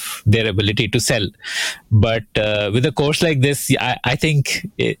terms of their ability to sell. But with a course like this, I think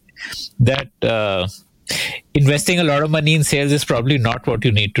that investing a lot of money in sales is probably not what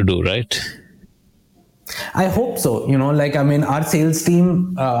you need to do, right? I hope so. Our sales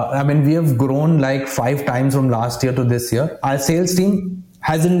team, we have grown like 5 times from last year to this year. Our sales team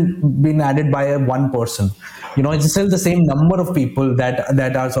hasn't been added by a one person. It's still the same number of people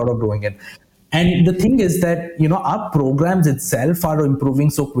that are sort of doing it. And the thing is that, our programs itself are improving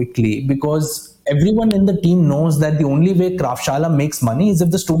so quickly because everyone in the team knows that the only way Kraftshala makes money is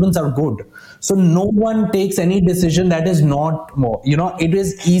if the students are good. So no one takes any decision that is not more. It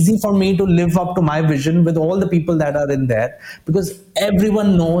is easy for me to live up to my vision with all the people that are in there, because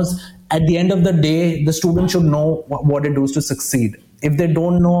everyone knows at the end of the day, the student should know what it does to succeed. If they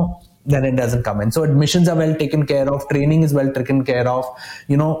don't know, then it doesn't come in. So admissions are well taken care of, training is well taken care of.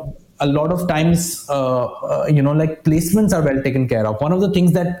 A lot of times, like placements are well taken care of. One of the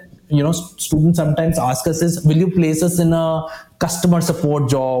things that students sometimes ask us is, will you place us in a customer support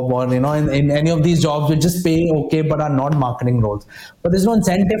job, or in any of these jobs we just pay okay but are not marketing roles? But there's no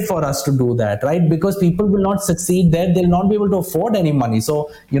incentive for us to do that, right? Because people will not succeed there, they'll not be able to afford any money. So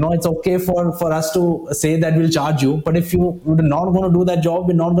it's okay for us to say that we'll charge you, but if you're not going to do that job,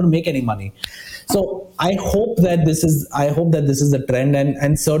 we're not going to make any money. So I hope that this is the trend,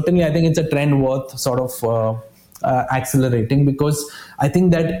 and certainly I think it's a trend worth sort of accelerating, because I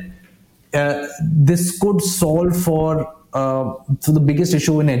think that this could solve for the biggest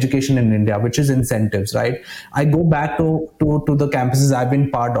issue in education in India, which is incentives, right? I go back to the campuses I've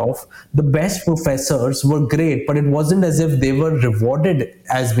been part of. The best professors were great, but it wasn't as if they were rewarded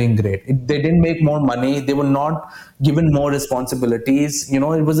as being great. They didn't make more money. They were not given more responsibilities. It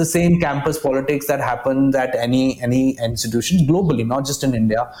was the same campus politics that happens at any institution globally, not just in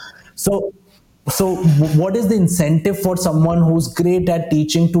India. So what is the incentive for someone who's great at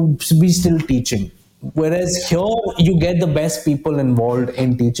teaching to be still teaching? Whereas here you get the best people involved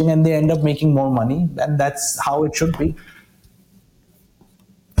in teaching and they end up making more money, and that's how it should be.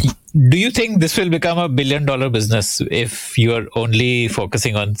 Do you think this will become a $1 billion business if you are only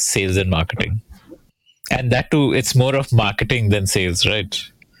focusing on sales and marketing? And that too, it's more of marketing than sales, right?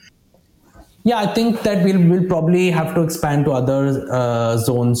 Yeah, I think that we'll probably have to expand to other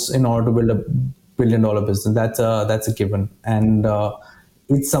zones in order to build a $1 billion business. That's a given, and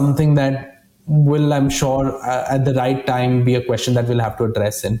it's something that will, I'm sure, at the right time, be a question that we'll have to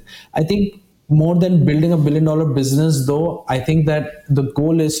address. And I think more than building a $1 billion business, though, I think that the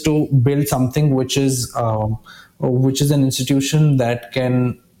goal is to build something which is an institution that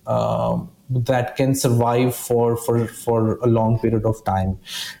can survive for a long period of time.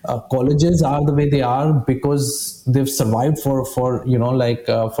 Colleges are the way they are because they've survived for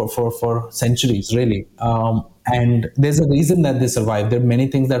centuries, really. And there's a reason that they survive. There are many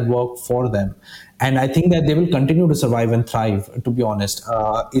things that work for them, and I think that they will continue to survive and thrive. To be honest,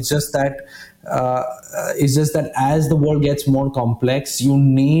 it's just that as the world gets more complex, you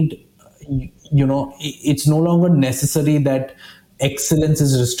need, it's no longer necessary that excellence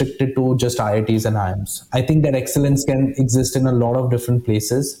is restricted to just IITs and IIMs. I think that excellence can exist in a lot of different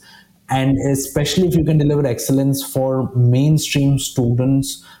places. And especially if you can deliver excellence for mainstream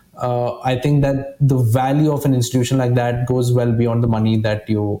students, I think that the value of an institution like that goes well beyond the money that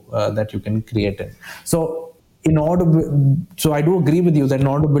you can create it. So I do agree with you that in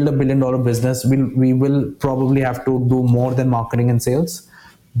order to build a $1 billion business, we will probably have to do more than marketing and sales.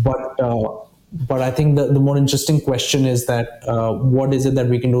 But I think the more interesting question is that what is it that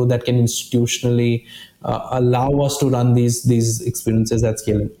we can do that can institutionally allow us to run these experiences at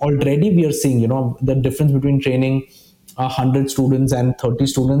scale? Already we are seeing, the difference between training 100 students and 30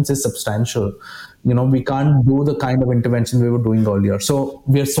 students is substantial. We can't do the kind of intervention we were doing earlier. So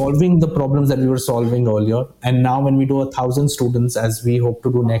we are solving the problems that we were solving earlier. And now when we do 1,000 students, as we hope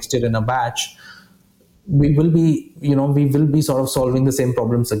to do next year in a batch, we will be sort of solving the same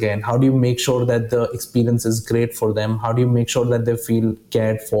problems again. How do you make sure that the experience is great for them? How do you make sure that they feel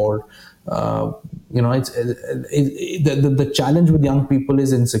cared for? The challenge with young people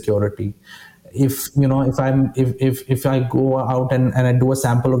is insecurity. If I go out and I do a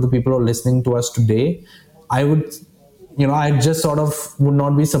sample of the people who are listening to us today, I just sort of would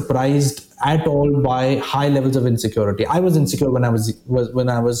not be surprised at all by high levels of insecurity. I was insecure when I was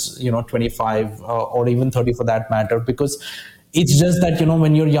 25 or even 30 for that matter, because it's just that,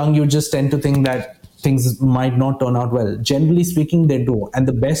 when you're young, you just tend to think that things might not turn out well. Generally speaking, they do. And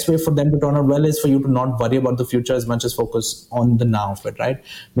the best way for them to turn out well is for you to not worry about the future as much as focus on the now of it, right?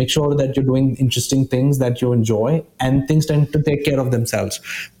 Make sure that you're doing interesting things that you enjoy, and things tend to take care of themselves.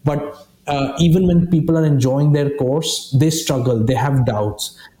 But even when people are enjoying their course, they struggle, they have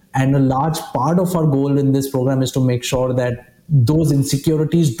doubts. And a large part of our goal in this program is to make sure that those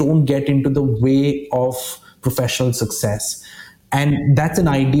insecurities don't get into the way of professional success. And that's an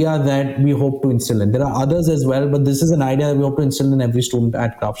idea that we hope to instill in. There are others as well, but this is an idea that we hope to instill in every student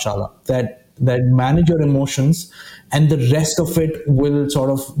at Kraftshala, that manage your emotions, and the rest of it will sort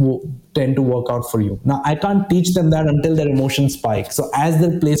of tend to work out for you. Now, I can't teach them that until their emotions spike. So as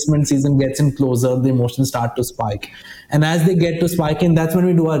the placement season gets in closer, the emotions start to spike. And as they get to spiking, that's when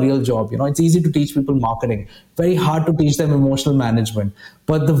we do our real job. It's easy to teach people marketing, very hard to teach them emotional management.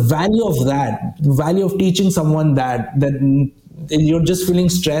 But the value of that, the value of teaching someone that you're just feeling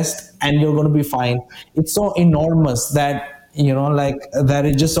stressed and you're going to be fine, it's so enormous that like that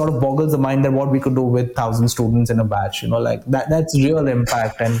it just sort of boggles the mind that what we could do with 1,000 students in a batch, like that's real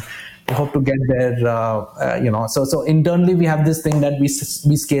impact. And we hope to get there. So internally we have this thing that we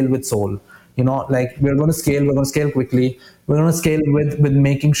scale with soul. Like we're going to scale quickly. We're going to scale with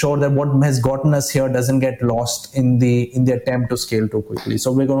making sure that what has gotten us here doesn't get lost in the attempt to scale too quickly.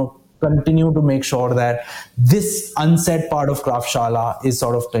 So we're going to continue to make sure that this unsaid part of Kraftshala is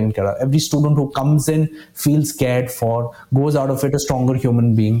sort of taken care of. Every student who comes in feels cared for, goes out of it a stronger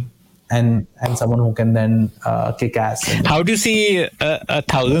human being, and someone who can then kick ass. How do you see a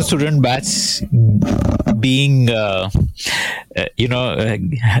 1,000 student batch being, the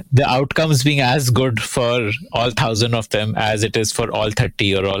outcomes being as good for all 1,000 of them as it is for all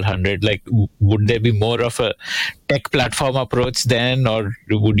 30 or all 100? Like, would there be more of a tech platform approach then, or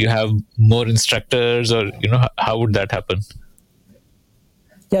would you have more instructors, or how would that happen?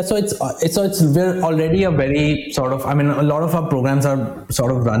 Yeah, so we're already a very sort of, a lot of our programs are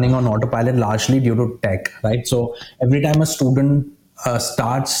sort of running on autopilot largely due to tech, right? So every time a student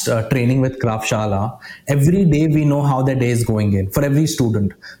starts training with Kraftshala, every day we know how their day is going in for every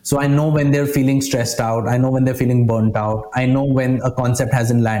student. So I know when they're feeling stressed out, I know when they're feeling burnt out, I know when a concept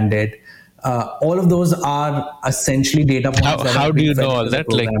hasn't landed. All of those are essentially data points. How do you know all that?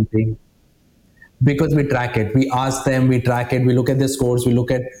 Because we track it. We ask them, we track it, we look at their scores, we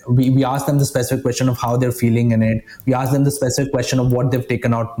ask them the specific question of how they're feeling in it. We ask them the specific question of what they've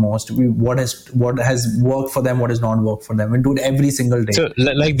taken out most, what has worked for them, what has not worked for them. We do it every single day. So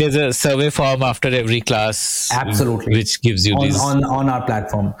like there's a survey form after every class. Absolutely. Which gives you these on our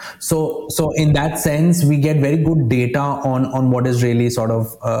platform. So in that sense, we get very good data on what is really sort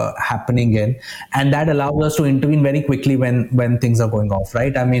of happening in, and that allows us to intervene very quickly when things are going off,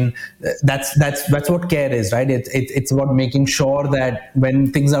 right? That's what care is, right? It's about making sure that when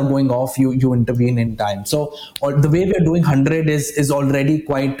things are going off, you intervene in time. So the way we are doing 100 is already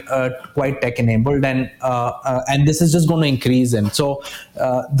quite tech enabled, and this is just going to increase. And so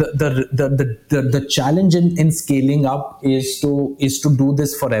the challenge in scaling up is to do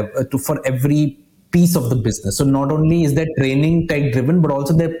this for every piece of the business. So not only is their training tech driven, but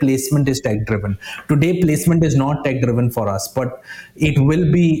also their placement is tech driven. Today, placement is not tech driven for us, but it will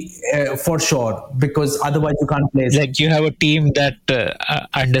be for sure, because otherwise you can't place. Like you have a team that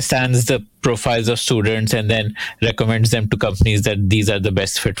understands the profiles of students and then recommends them to companies that these are the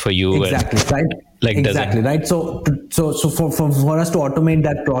best fit for you. Exactly, right? Exactly, right? So for us to automate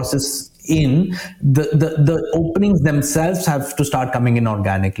that process, the openings themselves have to start coming in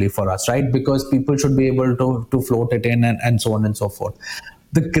organically for us, right? Because people should be able to float it in and so on and so forth.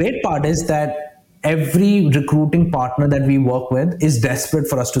 The great part is that every recruiting partner that we work with is desperate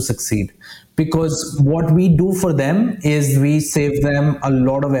for us to succeed, because what we do for them is we save them a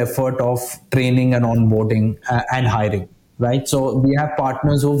lot of effort of training and onboarding and hiring, right? So we have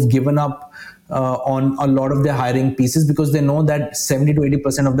partners who've given up on a lot of their hiring pieces because they know that 70 to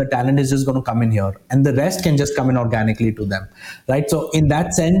 80% of the talent is just going to come in here, and the rest can just come in organically to them, right? So in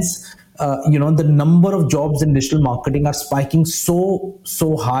that sense, the number of jobs in digital marketing are spiking so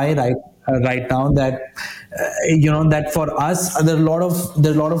high right now that that for us there's a lot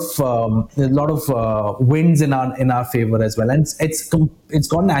of wins in our favor as well, and it's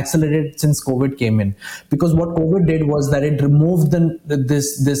gotten accelerated since COVID came in, because what COVID did was that it removed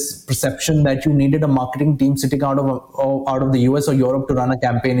this perception that you needed a marketing team sitting out of the US or Europe to run a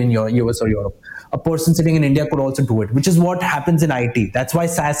campaign in your US or Europe. A person sitting in India could also do it, which is what happens in IT. That's why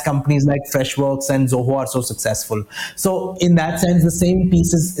SaaS companies like Freshworks and Zoho are so successful. So in that sense, the same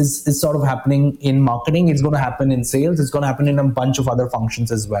piece is sort of happening in marketing. It's going to happen in sales. It's going to happen in a bunch of other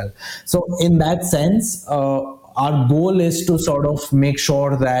functions as well. So in that sense, our goal is to sort of make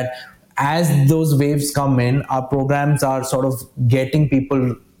sure that as those waves come in, our programs are sort of getting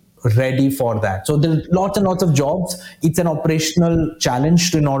people ready for that. So there's lots and lots of jobs. It's an operational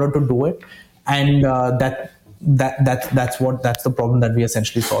challenge in order to do it. And that's the problem that we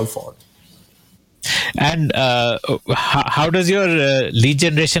essentially solve for. And how does your lead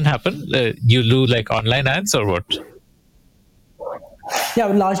generation happen? You do like online ads or what? Yeah,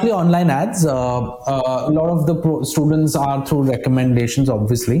 largely online ads. A lot of the students are through recommendations,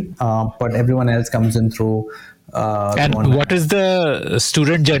 obviously, but everyone else comes in through And what is the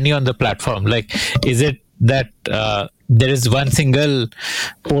student journey on the platform? Like, is it that there is one single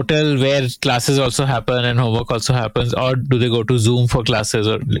portal where classes also happen and homework also happens, or do they go to Zoom for classes,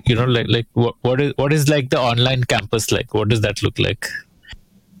 or like what is like the online campus like? What does that look like?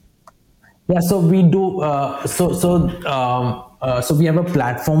 Yeah, so we do. So we have a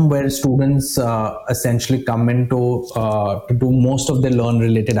platform where students essentially come in to do most of their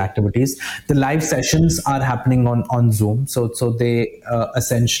learn-related activities. The live sessions are happening on Zoom. So they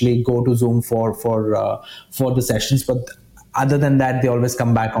essentially go to Zoom for the sessions, but other than that, they always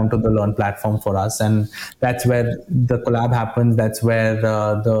come back onto the Learn platform for us, and that's where the collab happens. That's where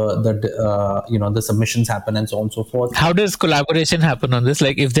the submissions happen, and so on and so forth. How does collaboration happen on this?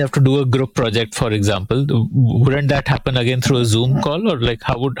 Like, if they have to do a group project, for example, wouldn't that happen again through a Zoom call, or like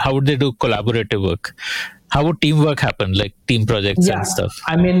how would they do collaborative work? How would teamwork happen, like team projects and stuff?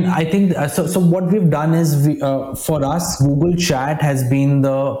 I mean, I think so. What we've done is, for us, Google Chat has been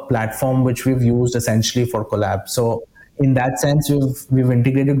the platform which we've used essentially for collab. So in that sense, we've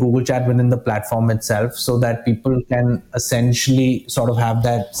integrated Google Chat within the platform itself, so that people can essentially sort of have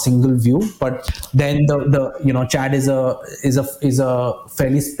that single view. But then the chat is a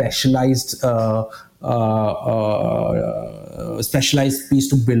fairly specialized specialized piece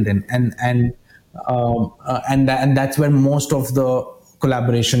to build in, and that's where most of the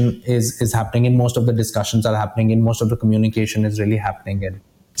collaboration is happening in, most of the discussions are happening in, most of the communication is really happening in.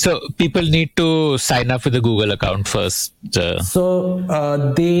 So people need to sign up with a Google account first. I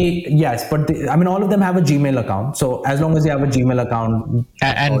mean, all of them have a Gmail account. So as long as you have a Gmail account,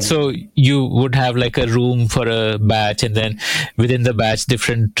 and so you would have like a room for a batch, and then within the batch,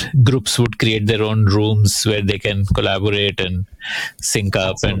 different groups would create their own rooms where they can collaborate and sync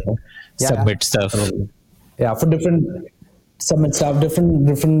up and submit stuff. Absolutely. Yeah, for different submit stuff,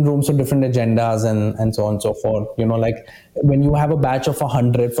 different rooms for different agendas, and so on and so forth. Like when you have a batch of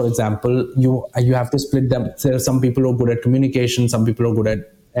 100, for example, you have to split them. There are some people who are good at communication, some people who are good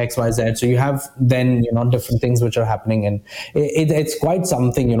at X, Y, Z. So you have then different things which are happening, and it's quite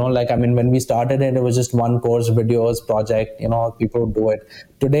something. Like, I mean, when we started it was just one course videos project. People would do it.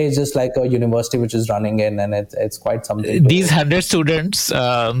 Today it's just like a university which is running in, and it's quite something. These 100 students.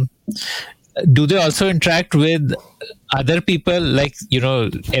 Do they also interact with other people? Like,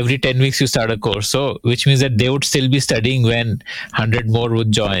 every 10 weeks you start a course, so which means that they would still be studying when 100 more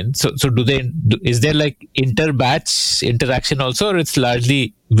would join. So is there like inter-batch interaction also, or it's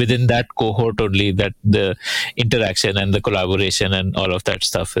largely within that cohort only that the interaction and the collaboration and all of that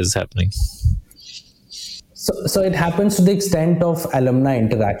stuff is happening? So it happens to the extent of alumni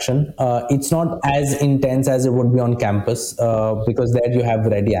interaction. It's not as intense as it would be on campus, because there you have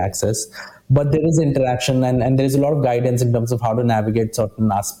ready access. But there is interaction, and there is a lot of guidance in terms of how to navigate certain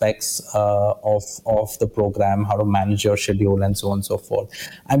aspects of the program, how to manage your schedule, and so on and so forth.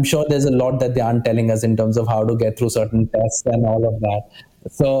 I'm sure there's a lot that they aren't telling us in terms of how to get through certain tests and all of that.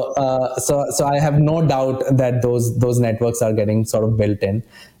 So I have no doubt that those networks are getting sort of built in.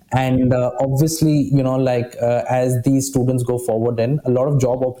 And obviously, as these students go forward, in a lot of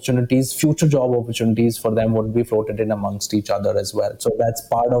job opportunities, future job opportunities for them would be floated in amongst each other as well. So that's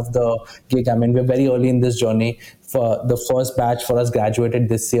part of the gig. I mean, we're very early in this journey. For the first batch for us graduated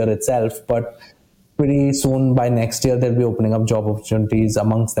this year itself, but pretty soon by next year they'll be opening up job opportunities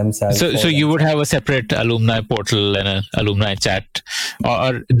amongst themselves. So you would have a separate alumni portal and an alumni chat,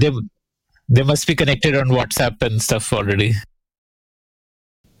 or they must be connected on WhatsApp and stuff already.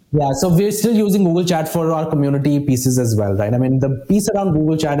 Yeah, so we're still using Google Chat for our community pieces as well, right? I mean, the piece around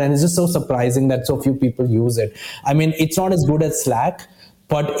Google Chat, and it's just so surprising that so few people use it. I mean, it's not as good as Slack,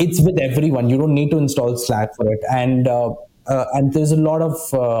 but it's with everyone. You don't need to install Slack for it. And there's a lot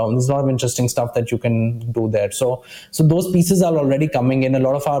of interesting stuff that you can do there. So those pieces are already coming in. A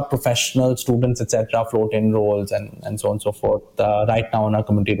lot of our professional students, etc., float in roles and so on and so forth right now in our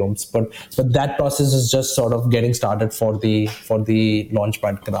community rooms. But that process is just sort of getting started for the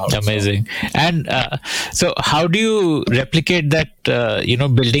Launchpad crowd. Amazing. So. And so how do you replicate that?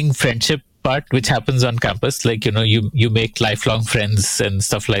 Building friendship part which happens on campus, like you make lifelong friends and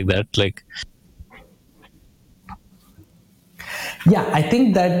stuff like that, like. Yeah, I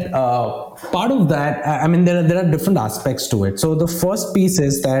think that part of that, I mean, there are different aspects to it. So the first piece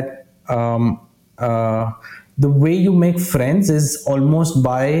is that the way you make friends is almost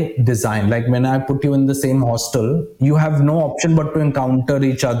by design. Like when I put you in the same hostel, you have no option but to encounter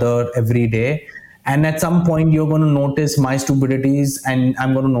each other every day. And at some point, you're going to notice my stupidities and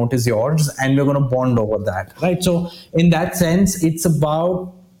I'm going to notice yours, and we're going to bond over that, right? So in that sense, it's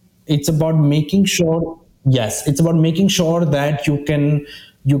about making sure. Yes, it's about making sure that you can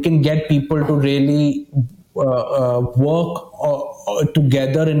get people to really work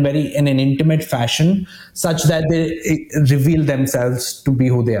together in an intimate fashion, such that they reveal themselves to be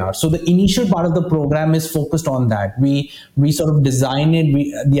who they are. So the initial part of the program is focused on that. We sort of design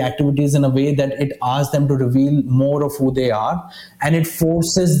the activities in a way that it asks them to reveal more of who they are, and it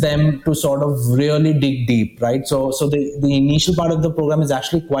forces them to sort of really dig deep, right? So the initial part of the program is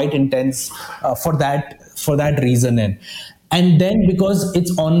actually quite intense for that reason. And then, because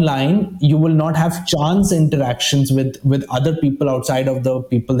it's online, you will not have chance interactions with other people outside of the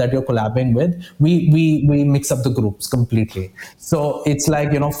people that you're collabing with. We mix up the groups completely. So it's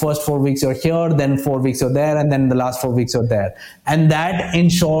like, first 4 weeks you're here, then 4 weeks you're there, and then the last 4 weeks you're there. And that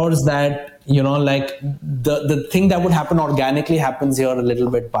ensures that, like the thing that would happen organically happens here a little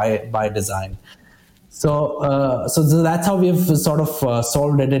bit by design. So that's how we've sort of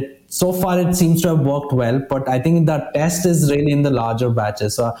solved it. So far, it seems to have worked well, but I think the test is really in the larger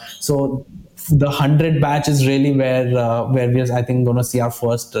batches. So the 100 batch is really where we're, I think, going to see our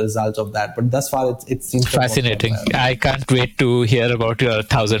first results of that. But thus far, it seems fascinating. I can't wait to hear about your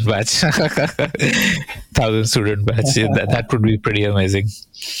 1,000 batch, 1,000 student batch. That would be pretty amazing.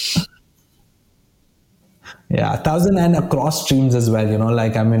 Yeah, 1,000 and across streams as well.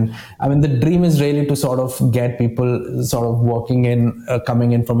 Like, I mean, the dream is really to sort of get people sort of working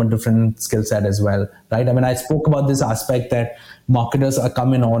coming in from a different skill set as well, right? I mean, I spoke about this aspect that marketers are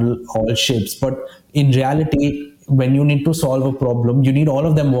come in all shapes, but in reality, when you need to solve a problem, you need all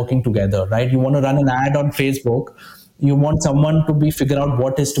of them working together, right? You want to run an ad on Facebook. You want someone to figure out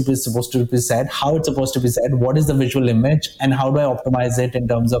what is supposed to be said, how it's supposed to be said, what is the visual image, and how do I optimize it in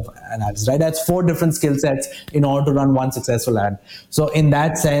terms of analysis, right? That's 4 different skill sets in order to run one successful ad. So in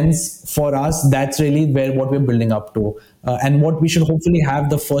that sense, for us, that's really what we're building up to. And what we should hopefully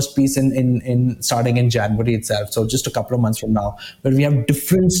have the first piece in starting in January itself. So just a couple of months from now, where we have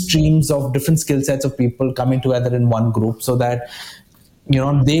different streams of different skill sets of people coming together in one group, so that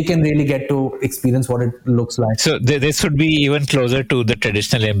they can really get to experience what it looks like. So this would be even closer to the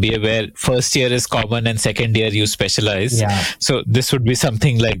traditional MBA, where first year is common and second year you specialize. Yeah. So this would be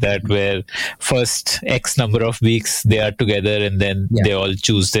something like that, where first X number of weeks they are together, and then they all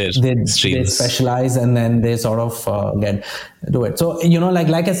choose their streams. They specialize, and then they sort of do it. So,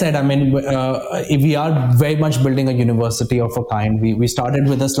 like I said, I mean, we are very much building a university of a kind. We started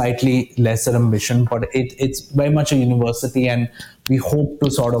with a slightly lesser ambition, but it's very much a university, and we hope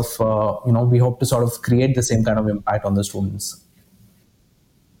to sort of create the same kind of impact on the students.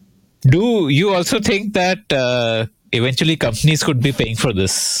 Do you also think that eventually companies could be paying for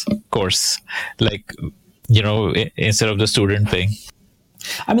this course, like, instead of the student paying?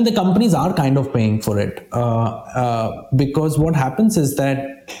 I mean, the companies are kind of paying for it, because what happens is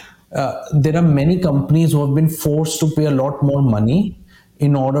that there are many companies who have been forced to pay a lot more money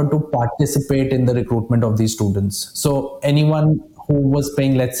in order to participate in the recruitment of these students. So anyone who was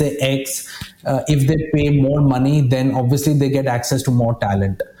paying, let's say, X, if they pay more money, then obviously they get access to more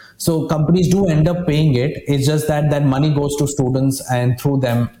talent. So companies do end up paying it. It's just that money goes to students, and through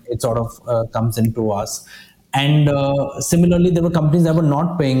them, it sort of comes into us. And similarly, there were companies that were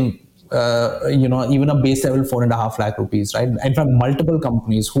not paying, even a base level 4.5 lakh rupees, right? In fact, multiple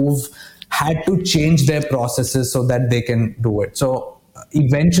companies who've had to change their processes so that they can do it. So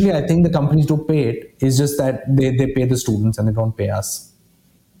eventually, I think the companies do pay it. It's just that they pay the students and they don't pay us.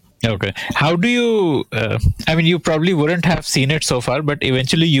 Okay. How do you, I mean, you probably wouldn't have seen it so far, but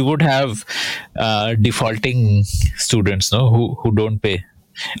eventually you would have defaulting students, no, who don't pay.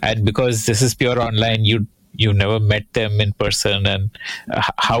 And because this is pure online, you never met them in person, and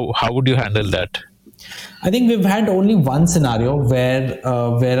how would you handle that? I think we've had only one scenario where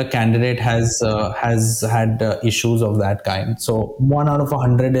a candidate has had issues of that kind. So 1 out of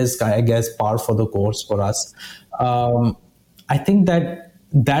 100 is, I guess, par for the course for us. I think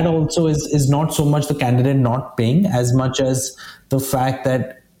that also is not so much the candidate not paying as much as the fact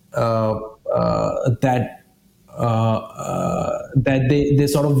that that they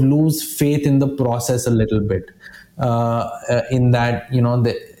sort of lose faith in the process a little bit, in that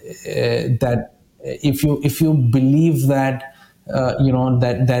that if you believe that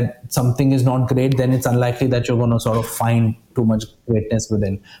that something is not great, then it's unlikely that you're going to sort of find too much greatness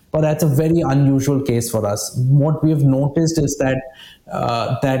within. But that's a very unusual case for us. What we've noticed is that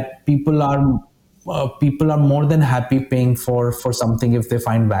that people are more than happy paying for something if they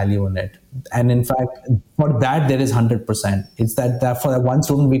find value in it. And in fact, for that, there is 100%. It's that for that one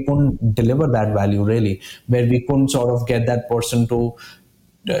student, we couldn't deliver that value really, where we couldn't sort of get that person to,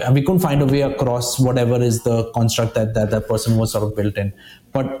 we couldn't find a way across whatever is the construct that person was sort of built in.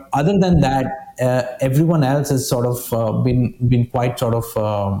 But other than that, everyone else has sort of been quite sort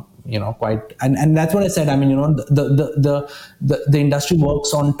of quite, and that's what I said. I mean, the industry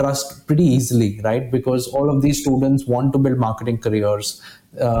works on trust pretty easily, right? Because all of these students want to build marketing careers.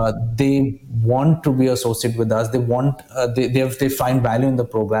 They want to be associated with us. They want they find value in the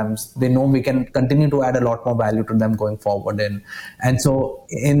programs. They know we can continue to add a lot more value to them going forward. And so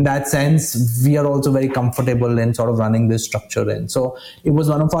in that sense, we are also very comfortable in sort of running this structure in. So it was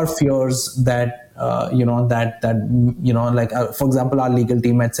one of our fears that for example, our legal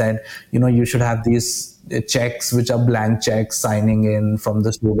team had said, you should have these checks which are blank checks signing in from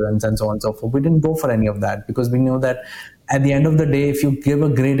the students and so on and so forth. We didn't go for any of that because we knew that at the end of the day, if you give a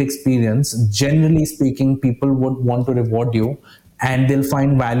great experience, generally speaking, people would want to reward you and they'll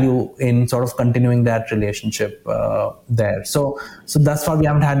find value in sort of continuing that relationship there. So thus far we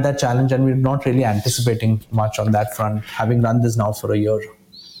haven't had that challenge, and we're not really anticipating much on that front, having run this now for a year.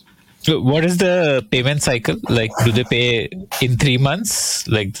 So what is the payment cycle? Like, do they pay in 3 months,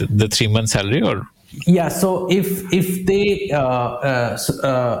 like the 3-month salary, or? Yeah. So if they have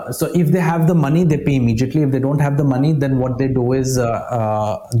the money, they pay immediately. If they don't have the money, then what they do is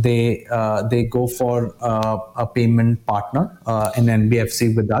they go for a payment partner, an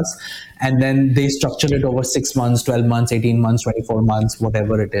NBFC with us, and then they structure it over 6 months, 12 months, 18 months, 24 months,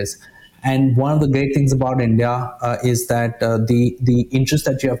 whatever it is. And one of the great things about India is that the interest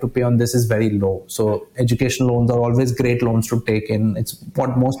that you have to pay on this is very low. So educational loans are always great loans to take in. It's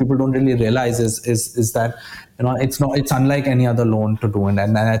what most people don't really realize is that it's unlike any other loan to do, and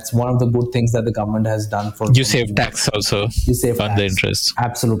that's one of the good things that the government has done for you. Save tax also. You save on tax. The interest.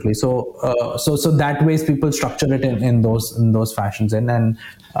 Absolutely. So that ways people structure it in those fashions and we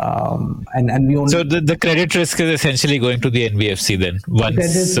only. So the credit risk is essentially going to the NBFC then. Once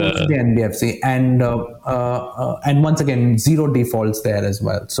the NBFC and once again zero defaults there as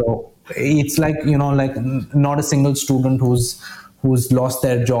well. So it's like not a single student who's lost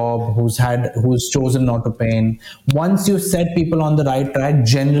their job, who's chosen not to pay in. Once you set people on the right track,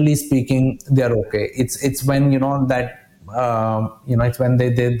 generally speaking, they're okay. It's when it's when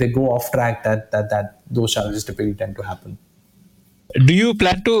they go off track that those challenges typically tend to happen. Do you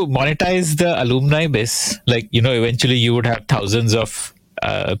plan to monetize the alumni base? Like, eventually you would have thousands of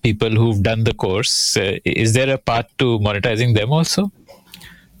people who've done the course. Is there a path to monetizing them also?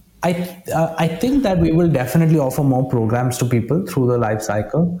 I think that we will definitely offer more programs to people through the life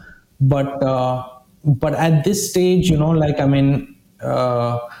cycle, but at this stage, for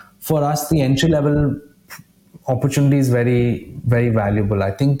us, the entry level opportunity is very, very valuable. I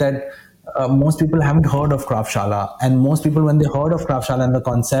think that most people haven't heard of Kraftshala, and most people, when they heard of Kraftshala and the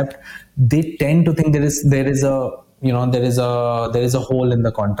concept, they tend to think there is a hole in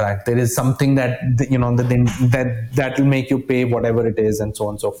the contract. There is something that will make you pay whatever it is, and so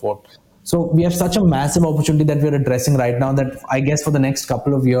on and so forth. So we have such a massive opportunity that we're addressing right now that I guess for the next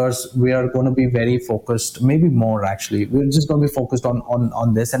couple of years we are going to be very focused, maybe more actually. We're just going to be focused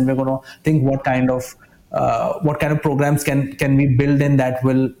on this, and we're going to think what kind of programs can we build in that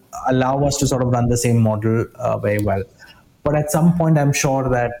will allow us to sort of run the same model very well. But at some point, I'm sure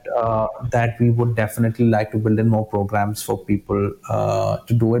that we would definitely like to build in more programs for people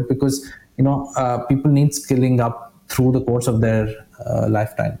to do it, because people need skilling up through the course of their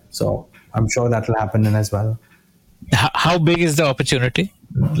lifetime. So I'm sure that will happen in as well. How big is the opportunity?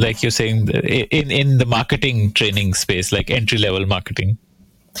 Like you're saying, in the marketing training space, like entry level marketing.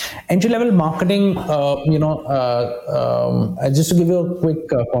 Entry-level marketing, just to give you a quick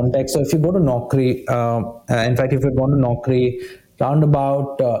context. So if you go to Naukri, in fact, if you go to Naukri, round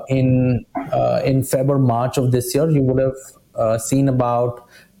about in February, March of this year, you would have seen about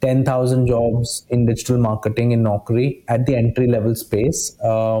 10,000 jobs in digital marketing in Naukri at the entry-level space,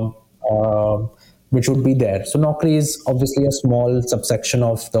 which would be there. So Naukri is obviously a small subsection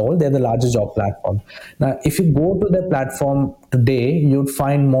of the whole. They're the largest job platform. Now, if you go to their platform today, you'd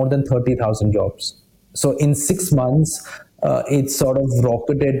find more than 30,000 jobs. So in 6 months, it's sort of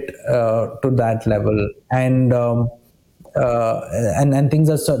rocketed to that level. And things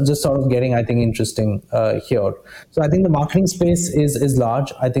are just sort of getting, I think, interesting here. So I think the marketing space is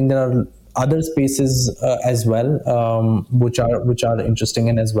large. I think there are other spaces as well, which are interesting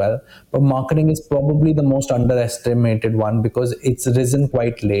in as well. But marketing is probably the most underestimated one because it's risen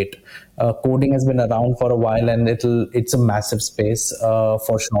quite late. Coding has been around for a while, and it's a massive space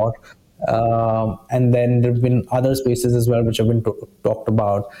for sure. And then there have been other spaces as well which have been talked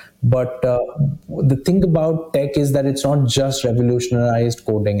about. But the thing about tech is that it's not just revolutionized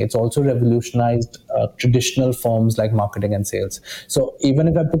coding, it's also revolutionized traditional forms like marketing and sales. So even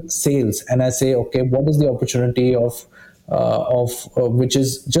if I pick sales and I say, okay, what is the opportunity of which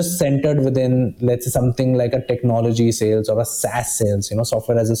is just centered within, let's say, something like a technology sales or a SaaS sales,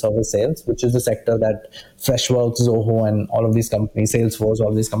 software as a service sales, which is the sector that Freshworks, Zoho, and all of these companies, Salesforce,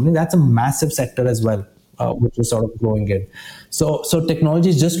 all these companies, that's a massive sector as well, which is sort of growing in. So technology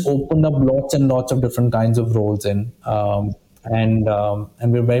has just opened up lots and lots of different kinds of roles in, and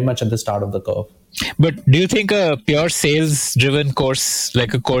we're very much at the start of the curve. But do you think a pure sales driven course,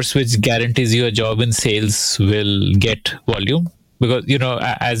 like a course which guarantees you a job in sales, will get volume? Because,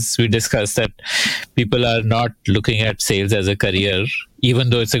 as we discussed, that people are not looking at sales as a career,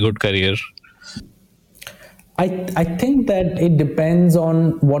 even though it's a good career. I think that it depends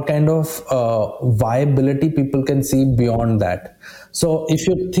on what kind of viability people can see beyond that. So if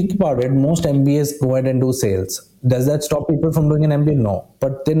you think about it, most MBAs go ahead and do sales. Does that stop people from doing an MBA? No.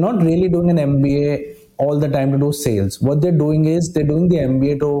 But they're not really doing an MBA all the time to do sales. What they're doing is they're doing the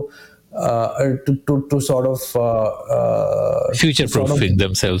MBA to sort of future-proofing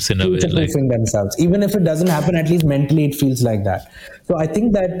themselves in a way. Future-proofing themselves. Even if it doesn't happen, at least mentally it feels like that. So I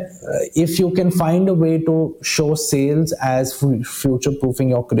think that if you can find a way to show sales as future-proofing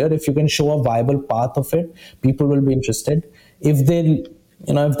your career, if you can show a viable path of it, people will be interested. If they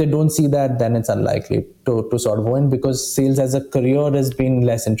don't see that, then it's unlikely to sort of win, because sales as a career has been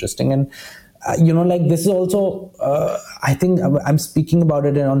less interesting. And this is also, I think I'm speaking about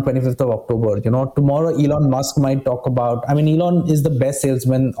it on 25th of October. Tomorrow Elon Musk might talk about, Elon is the best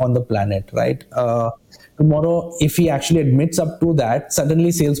salesman on the planet, right? Tomorrow, if he actually admits up to that,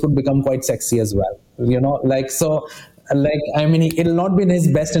 suddenly sales could become quite sexy as well. It'll not be in his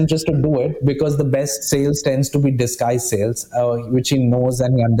best interest to do it, because the best sales tends to be disguised sales, which he knows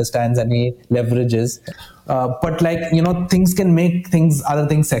and he understands and he leverages. But things can make other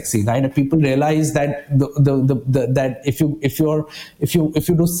things sexy, right? If people realize that that if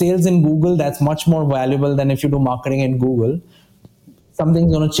you do sales in Google, that's much more valuable than if you do marketing in Google.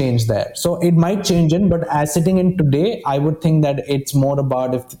 Something's going to change there. So it might change in, but as sitting in today, I would think that it's more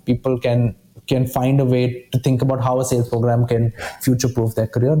about if people can find a way to think about how a sales program can future-proof their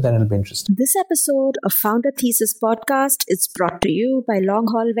career, then it'll be interesting. This episode of Founder Thesis podcast is brought to you by Long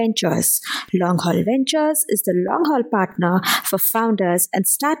Haul Ventures. Long Haul Ventures is the long haul partner for founders and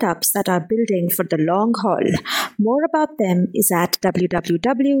startups that are building for the long haul. More about them is at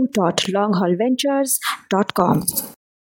www.longhaulventures.com.